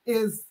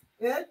is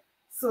it?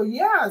 So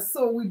yeah,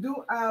 so we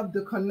do have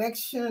the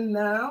connection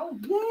now.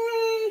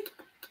 Yay.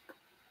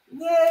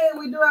 Yay,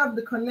 we do have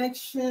the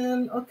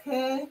connection.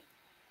 Okay.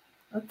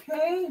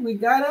 Okay, we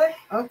got it.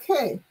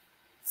 Okay.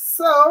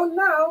 So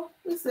now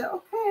we say,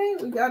 okay,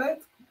 we got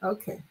it.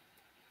 Okay.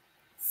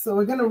 So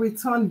we're going to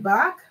return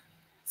back.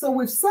 So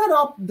we've set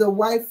up the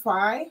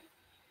Wi-Fi,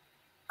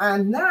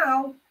 and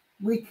now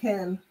we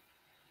can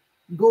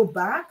go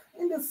back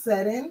in the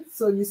settings.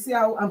 So you see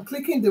how I'm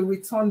clicking the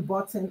return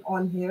button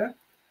on here,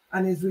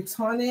 and it's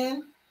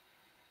returning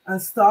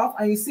and stuff.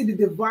 And you see the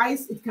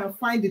device, it can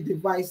find the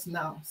device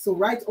now. So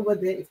right over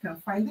there, it can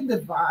find the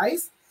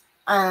device.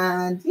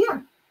 And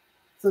yeah,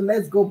 so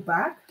let's go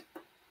back.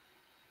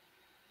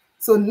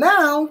 So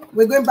now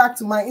we're going back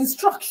to my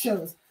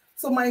instructions.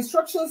 So my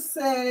instructions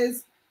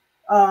says,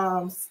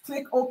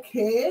 click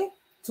OK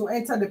to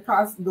enter the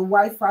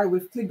Wi-Fi.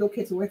 We've clicked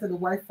OK to enter the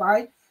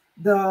Wi-Fi.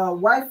 The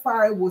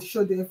Wi-Fi will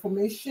show the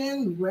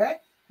information where.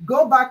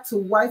 Go back to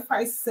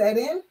Wi-Fi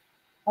setting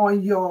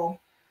on your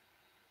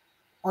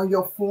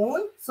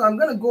phone. So I'm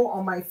going to go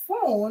on my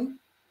phone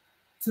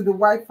to the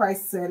Wi-Fi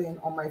setting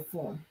on my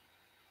phone.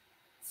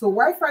 So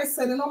Wi-Fi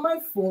setting on my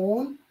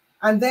phone,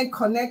 and then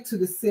connect to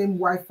the same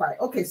Wi-Fi.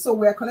 Okay, so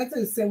we're connected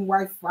to the same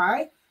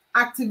Wi-Fi.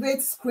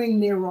 Activate screen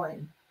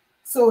mirroring.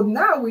 So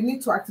now we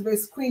need to activate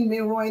screen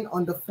mirroring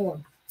on the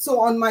phone. So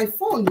on my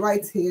phone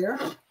right here,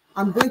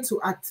 I'm going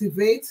to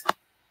activate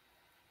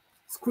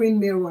screen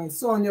mirroring.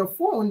 So on your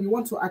phone, you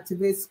want to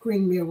activate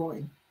screen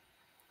mirroring.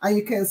 And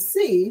you can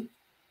see,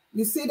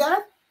 you see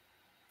that?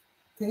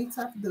 Okay,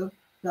 tap the,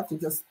 you have to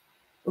just,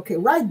 okay,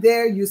 right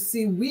there you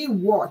see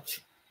WeWatch.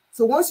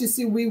 So once you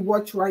see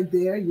WeWatch right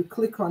there, you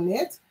click on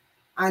it,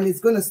 and it's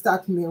going to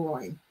start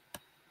mirroring.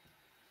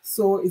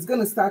 So it's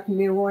going to start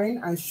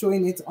mirroring and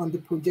showing it on the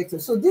projector.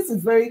 So this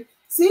is very,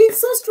 see, it's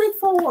so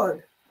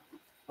straightforward.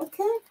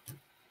 Okay.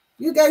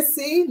 You guys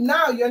see,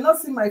 now you're not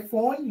seeing my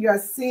phone. You are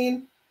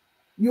seeing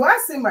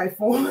my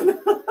phone.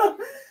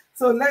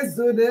 So let's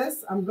do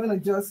this. I'm going to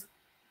just,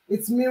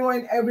 it's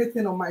mirroring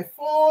everything on my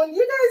phone.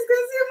 You guys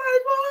can see my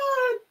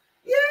phone.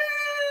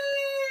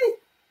 Yay.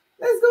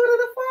 Let's go to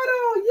the photo.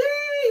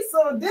 Yay.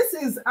 So this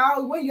is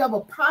how, when you have a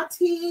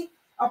party,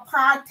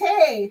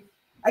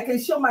 I can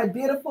show my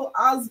beautiful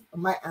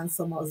my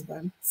handsome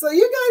husband. So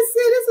you guys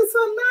see, this is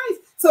so nice.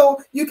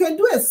 So you can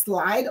do a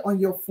slide on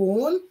your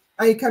phone,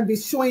 and you can be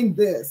showing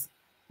this.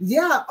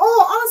 Yeah.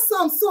 Oh,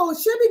 awesome. So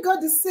Shebi got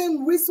the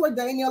same wristwatch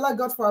that Eniola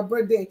got for her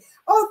birthday.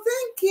 Oh,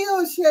 thank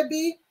you,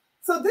 Shebi.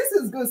 So this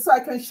is good. So I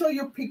can show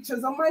you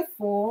pictures on my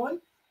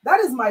phone. That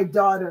is my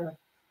daughter.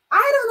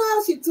 I don't know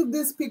how she took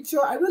this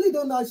picture. I really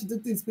don't know how she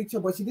took this picture,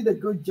 but she did a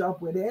good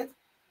job with it.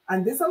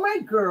 And these are my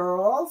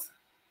girls.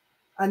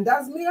 And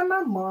that's me and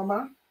my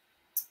mama.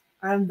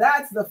 And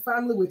that's the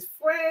family with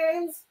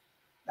friends.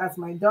 That's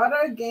my daughter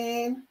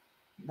again.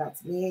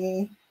 That's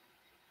me.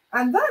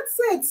 And that's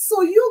it.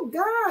 So you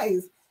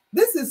guys,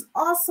 this is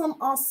awesome,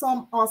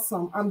 awesome,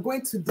 awesome. I'm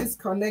going to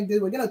disconnect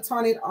it. We're going to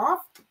turn it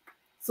off.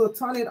 So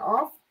turn it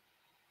off.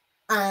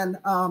 And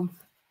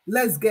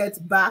let's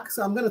get back.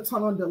 So I'm going to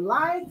turn on the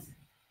light.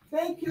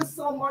 Thank you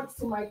so much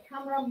to my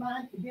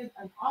cameraman. He did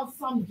an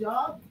awesome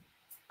job.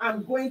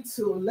 I'm going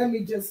to, let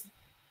me just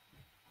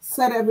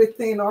set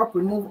everything up,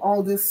 remove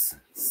all this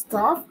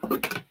stuff.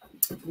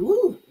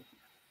 Ooh.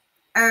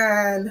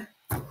 And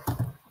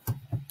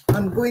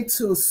I'm going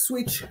to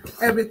switch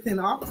everything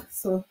up.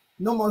 So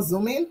no more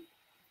zooming.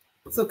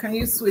 So can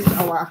you switch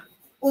our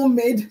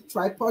homemade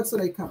tripod so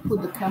that you can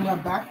put the camera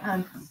back?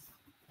 And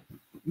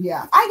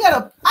yeah,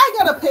 I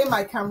gotta pay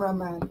my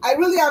cameraman. I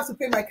really have to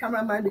pay my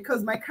cameraman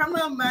because my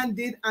cameraman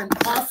did an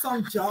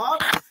awesome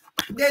job.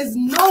 There's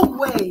no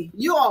way,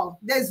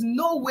 there's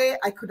no way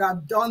I could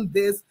have done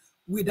this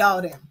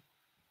without him.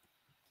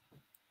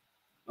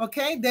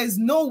 Okay, there's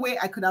no way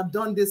I could have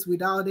done this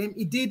without him.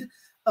 He did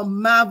a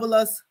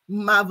marvelous,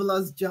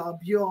 marvelous job,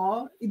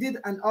 y'all. He did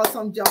an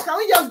awesome job. Can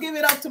we just give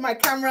it up to my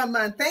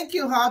cameraman? Thank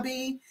you,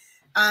 Hobby.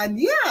 And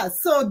yeah,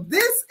 so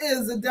this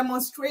is a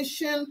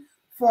demonstration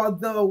for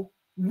the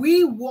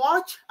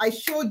WeWatch. I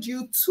showed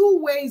you two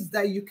ways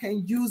that you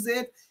can use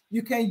it.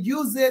 You can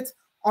use it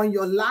on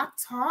your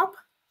laptop.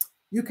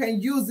 You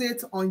can use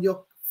it on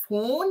your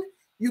phone.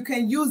 You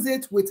can use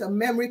it with a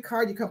memory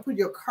card. You can put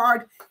your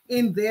card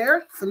in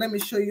there. So let me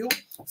show you.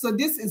 So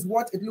this is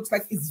what it looks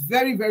like. It's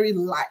very, very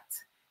light.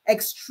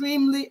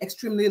 Extremely,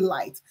 extremely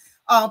light.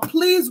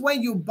 Please,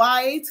 when you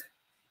buy it,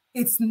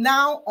 it's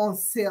now on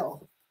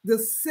sale. The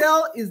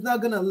sale is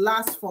not going to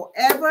last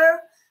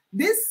forever.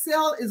 This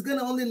sale is going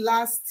to only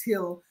last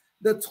till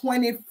the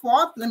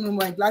 24th. Let me move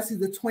my glasses.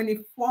 The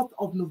 24th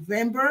of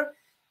November.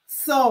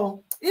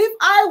 So if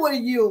I were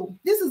you,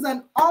 this is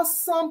an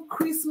awesome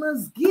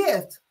Christmas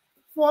gift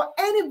for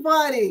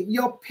anybody,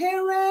 your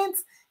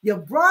parents, your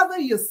brother,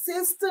 your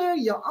sister,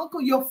 your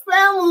uncle, your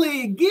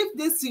family. Give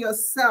this to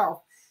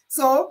yourself.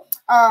 So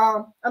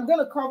I'm going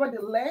to cover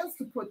the lens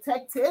to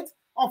protect it.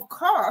 Of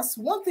course,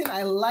 one thing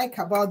I like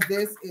about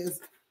this is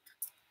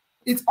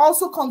it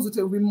also comes with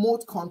a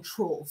remote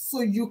control.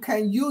 So you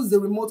can use the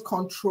remote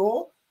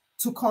control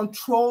to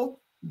control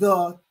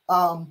the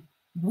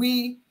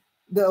WeWatch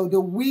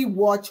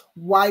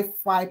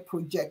Wi-Fi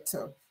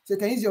projector. So you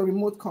can use your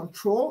remote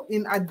control.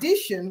 In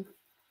addition,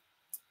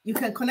 You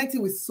can connect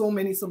it with so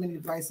many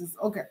devices.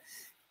 Okay.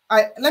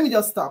 Let me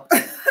just stop.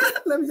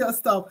 Let me just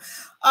stop.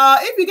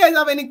 If you guys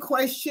have any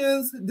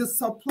questions,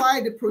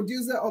 the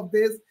producer of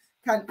this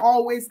can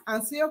always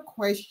answer your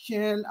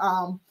question.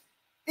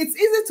 It's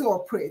easy to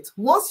operate.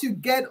 Once you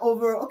get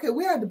over, okay,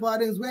 where are the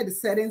buttons, where are the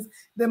settings?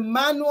 The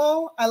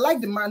manual, I like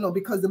the manual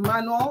because the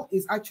manual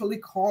is actually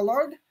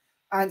colored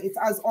and it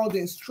has all the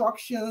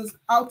instructions,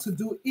 how to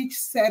do each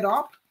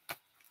setup.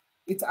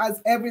 It has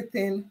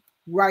everything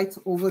right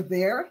over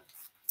there.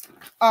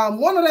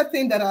 One other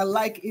thing that I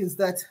like is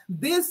that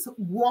this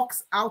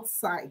works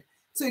outside.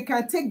 So you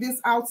can take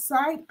this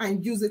outside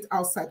and use it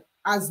outside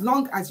as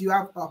long as you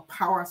have a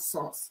power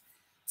source.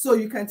 So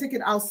you can take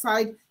it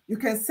outside, you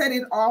can set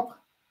it up,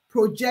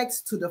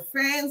 project to the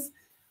fence,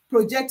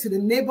 project to the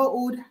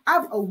neighborhood,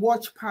 have a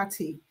watch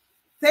party.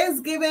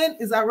 Thanksgiving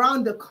is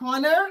around the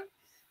corner.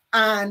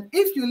 And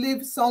if you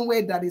live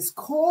somewhere that is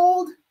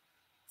cold,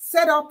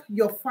 set up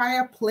your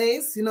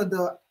fireplace, you know,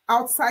 the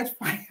outside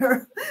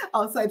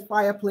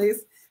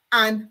fireplace,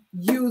 and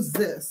use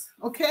this.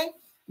 Okay,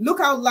 look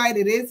how light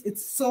it is.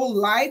 It's so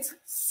light,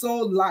 so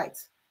light.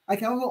 I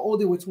can even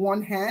hold it with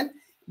one hand.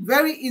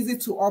 Very easy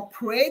to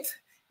operate.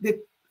 The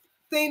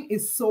thing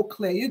is so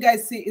clear. You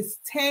guys see it's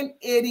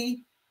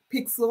 1080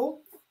 pixel,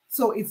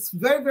 so it's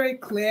very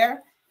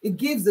clear. It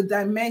gives the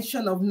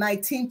dimension of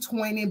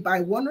 1920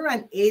 by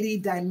 180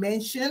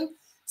 dimension,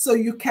 so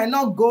you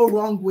cannot go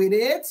wrong with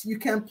it. You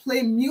can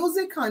play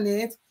music on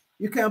it,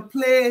 you can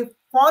play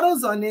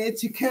photos on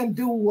it, you can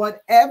do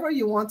whatever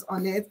you want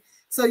on it.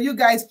 So you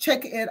guys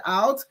check it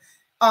out.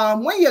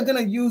 When you're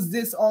gonna use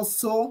this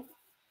also,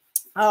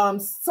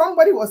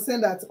 somebody was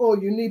saying that, oh,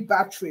 you need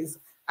batteries.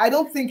 I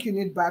don't think you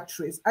need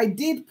batteries. I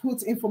did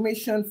put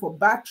information for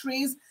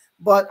batteries,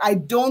 but I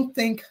don't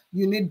think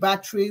you need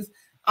batteries.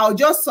 I'll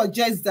just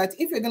suggest that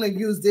if you're going to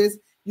use this,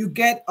 you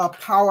get a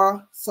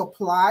power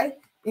supply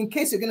in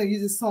case you're going to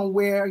use it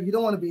somewhere. You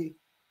don't want to be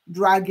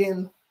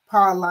dragging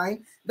power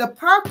line. The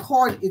power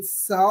cord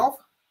itself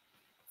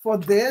for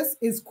this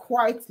is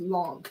quite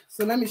long.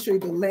 So let me show you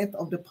the length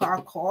of the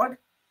power cord.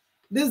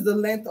 This is the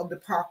length of the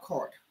power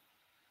cord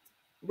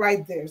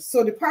right there.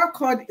 So the power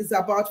cord is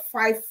about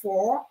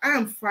 5'4". I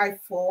am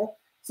 5'4",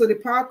 so the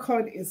power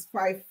cord is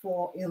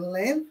 5'4" in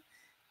length.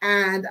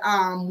 And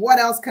what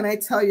else can I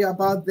tell you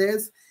about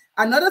this?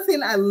 Another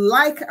thing I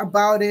like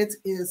about it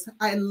is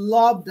I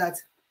love that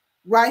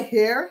right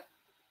here.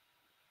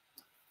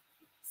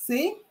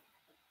 See,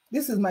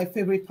 this is my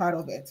favorite part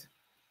of it.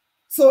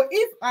 So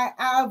if I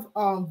have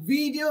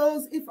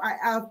videos, if I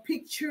have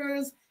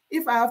pictures,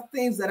 if I have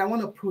things that I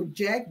want to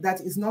project that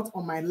is not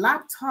on my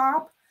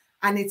laptop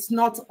and it's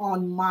not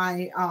on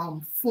my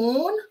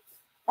phone,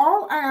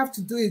 all I have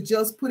to do is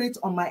just put it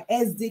on my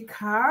SD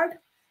card.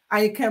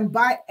 And you can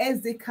buy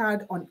SD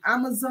card on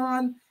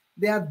Amazon.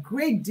 They have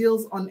great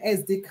deals on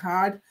SD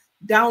card.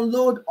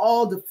 Download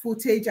all the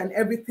footage and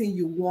everything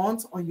you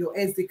want on your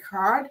SD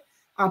card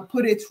and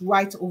put it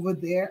right over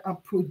there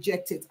and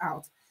project it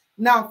out.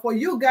 Now, for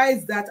you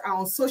guys that are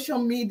on social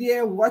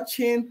media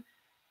watching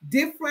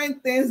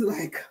different things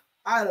like,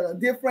 I don't know,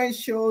 different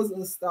shows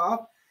and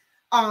stuff,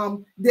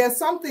 there are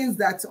some things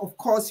that, of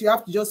course, you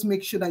have to just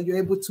make sure that you're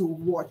able to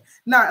watch.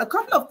 Now, a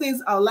couple of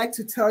things I would like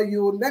to tell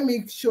you. Let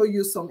me show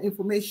you some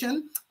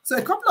information. So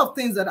a couple of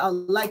things that I'd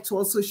like to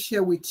also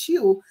share with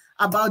you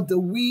about the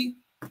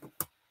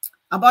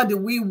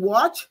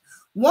WeWatch.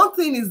 One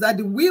thing is that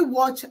the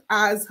WeWatch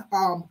has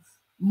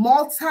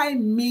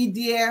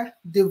multimedia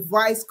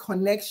device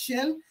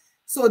connection.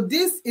 So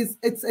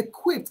it's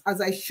equipped,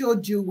 as I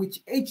showed you, with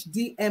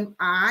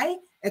HDMI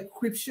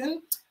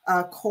encryption.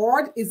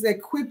 Cord is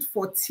equipped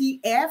for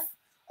TF,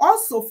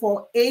 also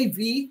for AV.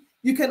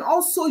 You can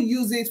also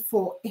use it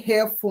for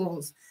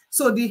earphones.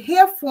 So the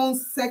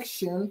earphones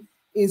section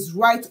is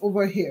right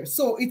over here.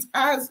 So it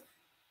has,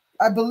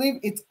 I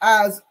believe it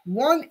has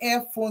one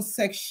earphone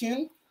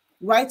section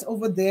right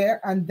over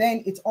there, and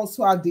then it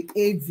also has the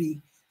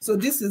AV. So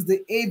this is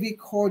the AV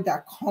cord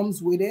that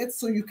comes with it.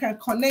 So you can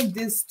connect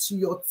this to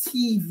your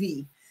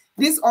TV.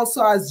 This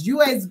also has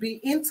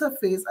USB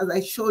interface, as I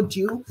showed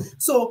you.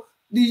 So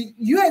the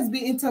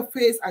USB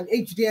interface and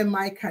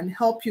HDMI can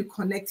help you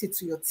connect it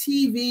to your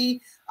TV,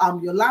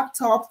 your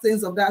laptop,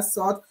 things of that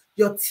sort.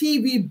 Your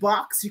TV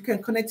box, you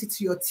can connect it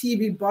to your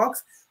TV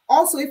box.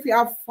 Also, if you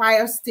have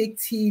Fire Stick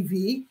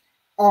TV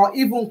or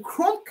even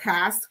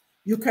Chromecast,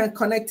 you can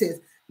connect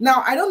it.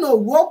 Now, I don't know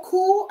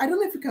Roku. I don't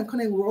know if you can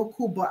connect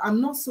Roku, but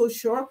I'm not so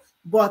sure.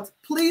 But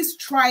please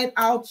try it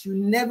out. You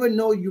never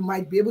know. You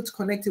might be able to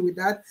connect it with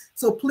that.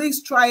 So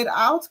please try it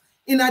out.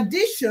 In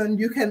addition,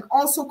 you can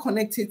also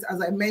connect it,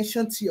 as I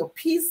mentioned, to your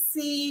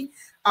PC,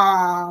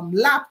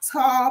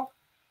 laptop,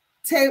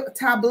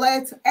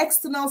 tablet,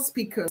 external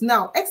speakers.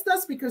 Now,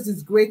 external speakers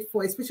is great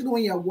for, especially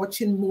when you're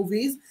watching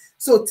movies.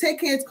 So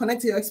take it,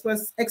 connect to your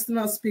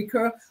external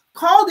speaker,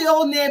 call the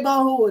whole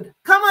neighborhood.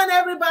 Come on,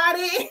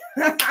 everybody.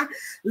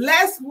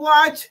 Let's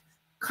watch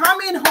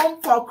Coming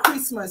Home for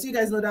Christmas. You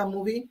guys know that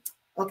movie?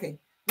 Okay.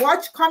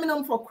 Watch Coming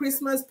Home for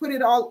Christmas, put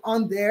it all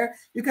on there.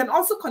 You can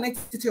also connect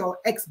it to your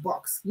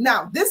Xbox.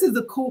 Now, this is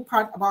the cool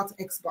part about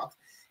Xbox.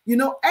 You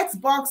know,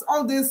 Xbox,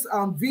 all these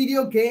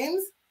video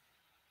games,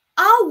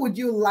 how would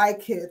you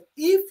like it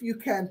if you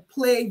can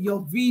play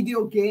your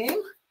video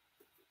game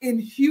in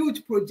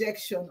huge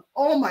projection?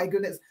 Oh my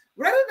goodness.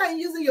 Rather than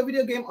using your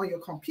video game on your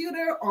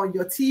computer or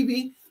your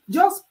TV,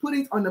 just put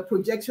it on the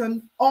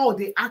projection. Oh,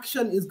 the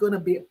action is going to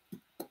be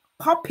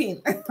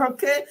popping.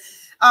 Okay.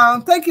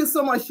 Thank you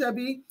so much,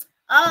 Shelby.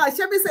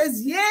 Shelby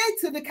says, yay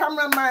to the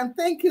cameraman.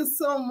 Thank you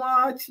so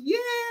much. Yay.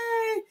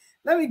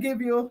 Let me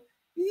give you,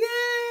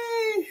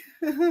 yay.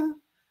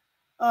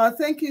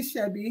 Thank you,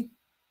 Shelby.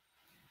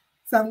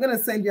 So I'm going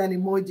to send you an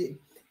emoji.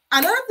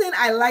 Another thing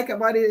I like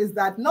about it is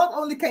that not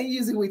only can you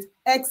use it with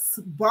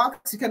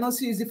Xbox, you can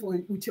also use it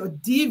with your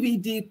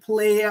DVD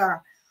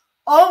player.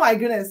 Oh my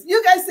goodness.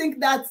 You guys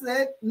think that's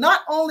it?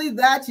 Not only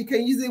that, you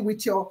can use it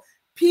with your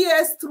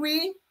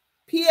PS3,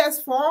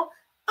 PS4.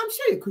 I'm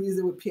sure you could use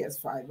it with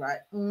PS5, right?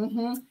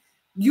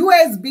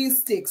 USB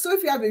stick. So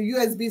if you have a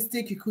USB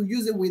stick, you could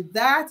use it with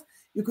that.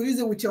 You could use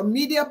it with your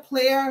media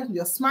player,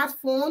 your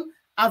smartphone.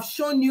 I've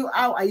shown you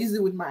how I use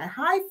it with my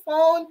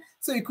iPhone.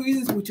 So you could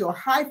use it with your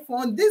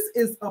iPhone. This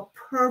is a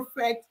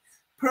perfect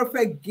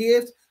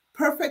gift.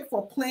 Perfect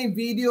for playing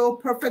video.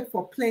 Perfect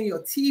for playing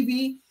your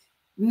TV.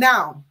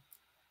 Now,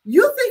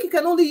 you think you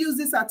can only use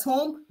this at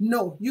home?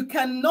 No, you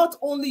cannot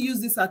only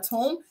use this at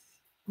home.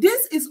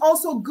 This is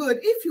also good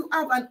if you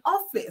have an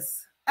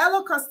office.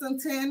 Hello,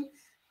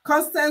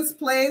 Constance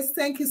Place.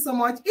 Thank you so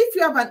much. If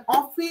you have an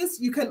office,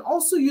 you can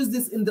also use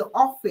this in the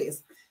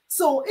office.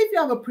 So if you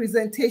have a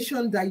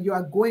presentation that you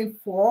are going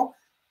for,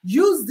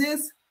 use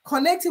this,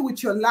 connect it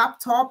with your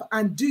laptop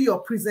and do your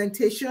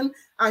presentation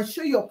and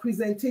show your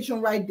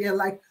presentation right there.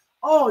 Like,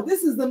 oh,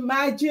 this is the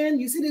margin.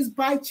 You see this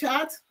pie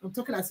chart? I'm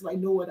talking as if I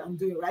know what I'm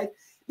doing, right?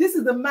 This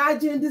is the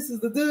margin. This is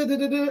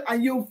the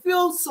and you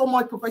feel so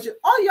much professional.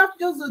 All you have to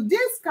do is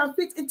this can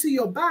fit into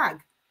your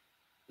bag.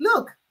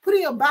 Look, put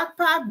in your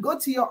backpack, go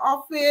to your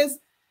office,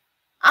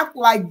 act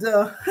like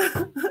the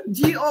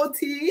GOAT,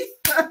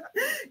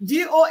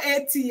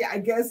 I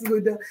guess,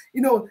 with the,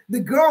 you know,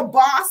 the girl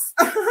boss,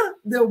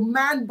 the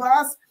man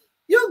boss.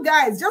 You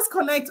guys just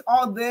connect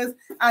all this,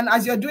 and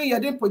as you're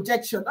doing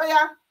projection. Oh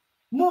yeah,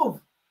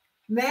 move.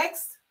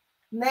 Next.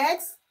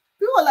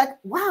 People are like,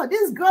 wow,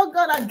 this girl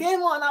got a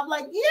game on. I'm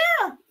like,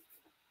 yeah.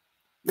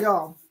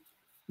 Yo,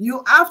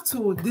 you have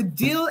to, the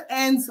deal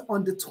ends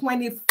on the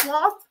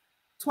 24th,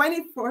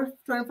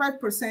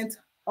 25%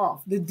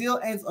 off. The deal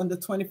ends on the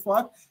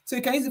 24th. So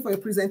you can use it for your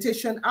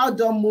presentation,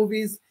 outdoor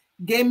movies,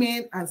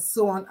 gaming, and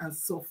so on and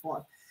so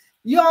forth.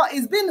 Yo,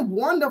 it's been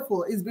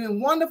wonderful. It's been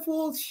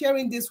wonderful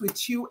sharing this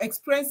with you,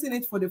 experiencing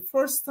it for the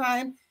first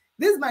time.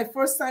 This is my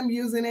first time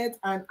using it,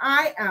 and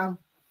I'm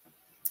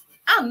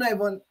not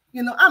even,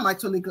 you know, I'm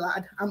actually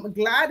glad. I'm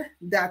glad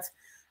that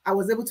I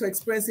was able to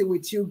experience it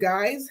with you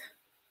guys.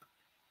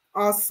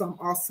 Awesome.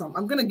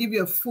 I'm going to give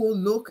you a full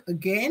look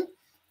again.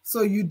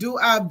 So you do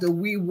have the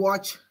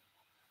WeWatch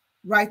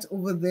right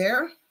over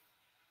there.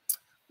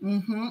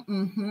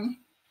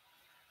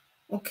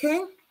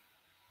 Okay.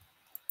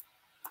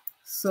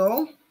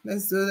 So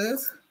let's do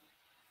this.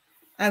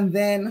 And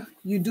then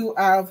you do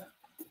have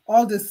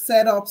all the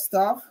setup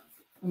stuff.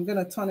 I'm going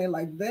to turn it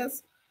like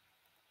this.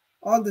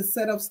 All the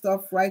setup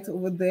stuff right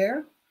over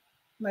there,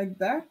 like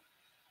that.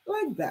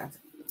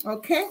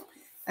 Okay.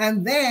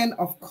 And then,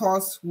 of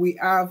course, we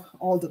have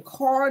all the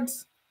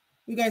cords.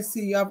 You guys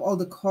see you have all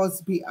the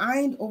cords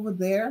behind over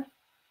there.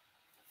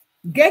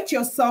 Get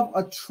yourself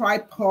a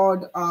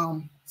tripod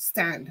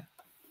stand.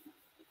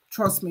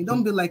 Trust me,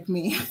 don't be like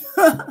me.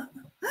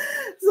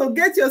 So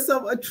get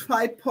yourself a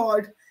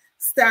tripod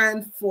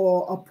stand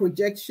for a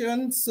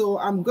projection. So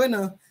I'm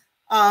gonna,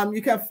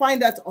 you can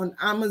find that on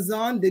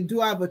Amazon. They do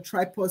have a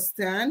tripod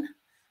stand.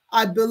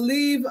 I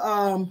believe,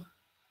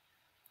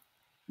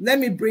 let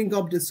me bring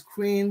up the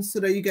screen so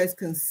that you guys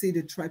can see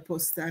the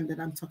tripod stand that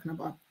I'm talking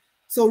about.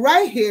 So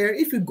right here,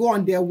 if you go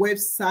on their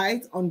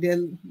website, on their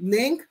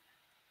link,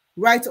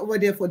 right over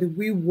there for the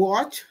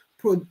WeWatch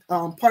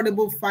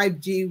portable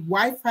 5G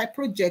Wi-Fi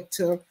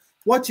projector,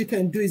 what you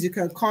can do is you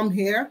can come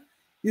here,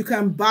 you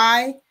can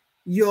buy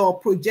your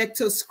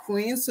projector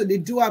screen. So they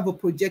do have a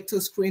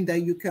projector screen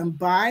that you can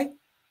buy.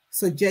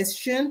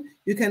 Suggestion,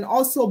 you can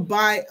also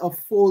buy a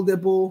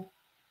foldable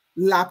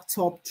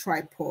laptop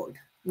tripod,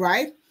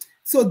 right?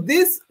 So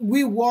this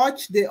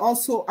WeWatch, they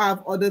also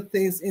have other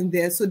things in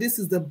there. So this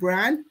is the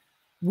brand,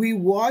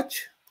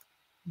 WeWatch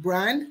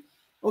brand,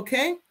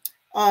 okay?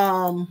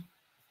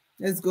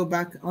 Let's go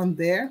back on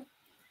there.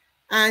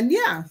 And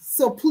yeah,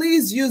 so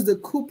please use the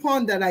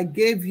coupon that I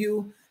gave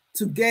you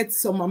to get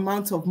some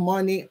amount of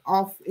money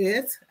off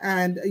it,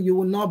 and you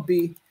will not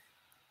be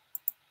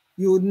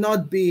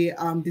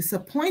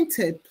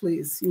disappointed,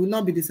 please. You will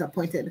not be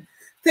disappointed.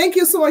 Thank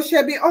you so much,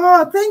 Shelby.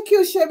 Oh, thank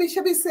you, Shelby.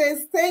 Shelby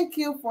says, thank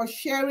you for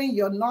sharing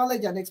your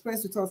knowledge and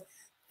experience with us.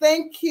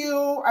 Thank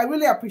you. I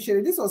really appreciate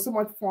it. This was so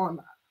much fun.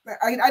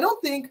 I don't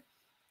think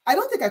I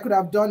don't think I could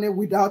have done it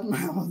without my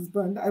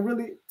husband. I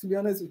really, to be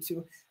honest with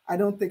you, I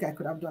don't think I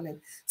could have done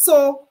it.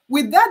 So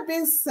with that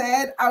being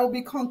said, I will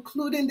be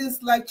concluding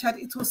this live chat.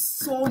 It was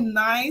so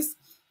nice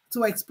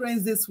to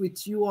experience this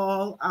with you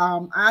all.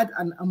 I had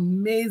an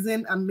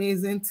amazing,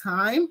 amazing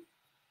time.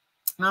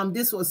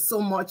 This was so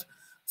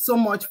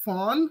much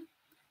fun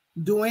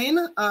doing.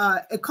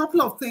 A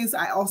couple of things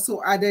I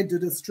also added to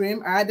the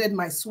stream. I added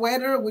my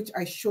sweater, which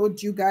I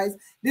showed you guys.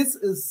 This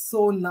is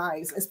so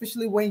nice,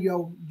 especially when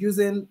you're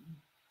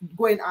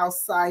going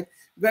outside.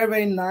 Very,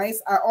 very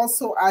nice. I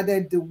also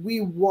added the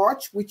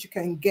WeWatch, which you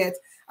can get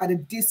at a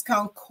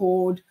discount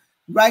code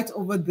right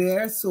over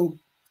there. So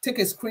take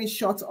a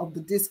screenshot of the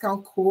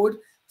discount code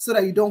so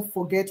that you don't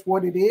forget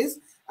what it is.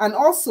 And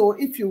also,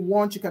 if you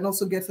want, you can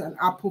also get an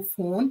Apple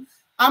phone.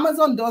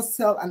 Amazon does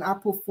sell an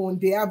Apple phone.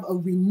 They have a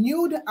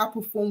renewed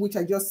Apple phone, which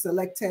I just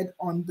selected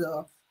on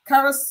the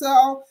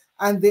carousel.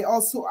 And they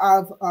also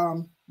have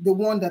the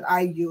one that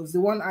I use.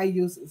 The one I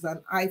use is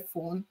an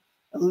iPhone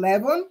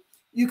 11.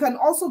 You can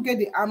also get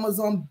the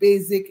Amazon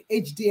basic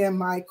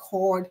HDMI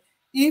cord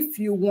if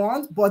you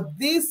want, but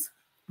this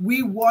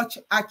WeWatch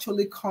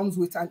actually comes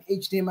with an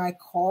HDMI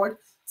cord,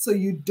 so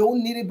you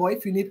don't need it. But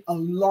if you need a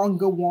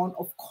longer one,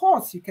 of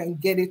course, you can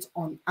get it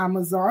on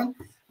Amazon.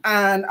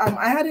 And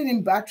I had it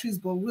in batteries,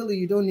 but really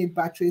you don't need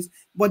batteries.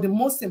 But the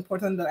most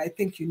important that I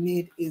think you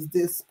need is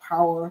this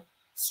power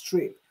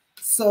strip.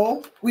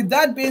 So with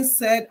that being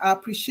said, I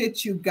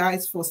appreciate you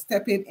guys for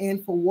stepping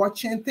in, for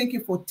watching. Thank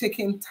you for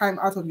taking time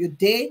out of your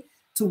day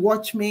to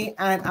watch me,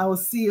 and I will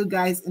see you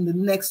guys in the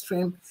next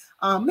stream.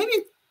 Maybe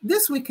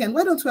this weekend.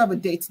 Why don't we have a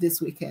date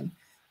this weekend?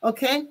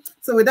 Okay.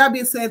 So with that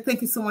being said,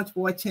 thank you so much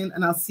for watching,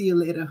 and I'll see you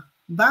later.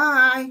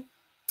 Bye.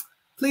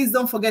 Please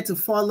don't forget to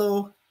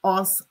follow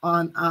us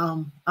on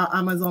our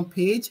Amazon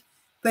page.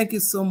 Thank you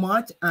so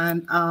much.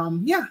 And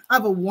yeah,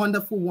 have a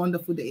wonderful,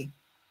 wonderful day.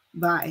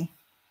 Bye.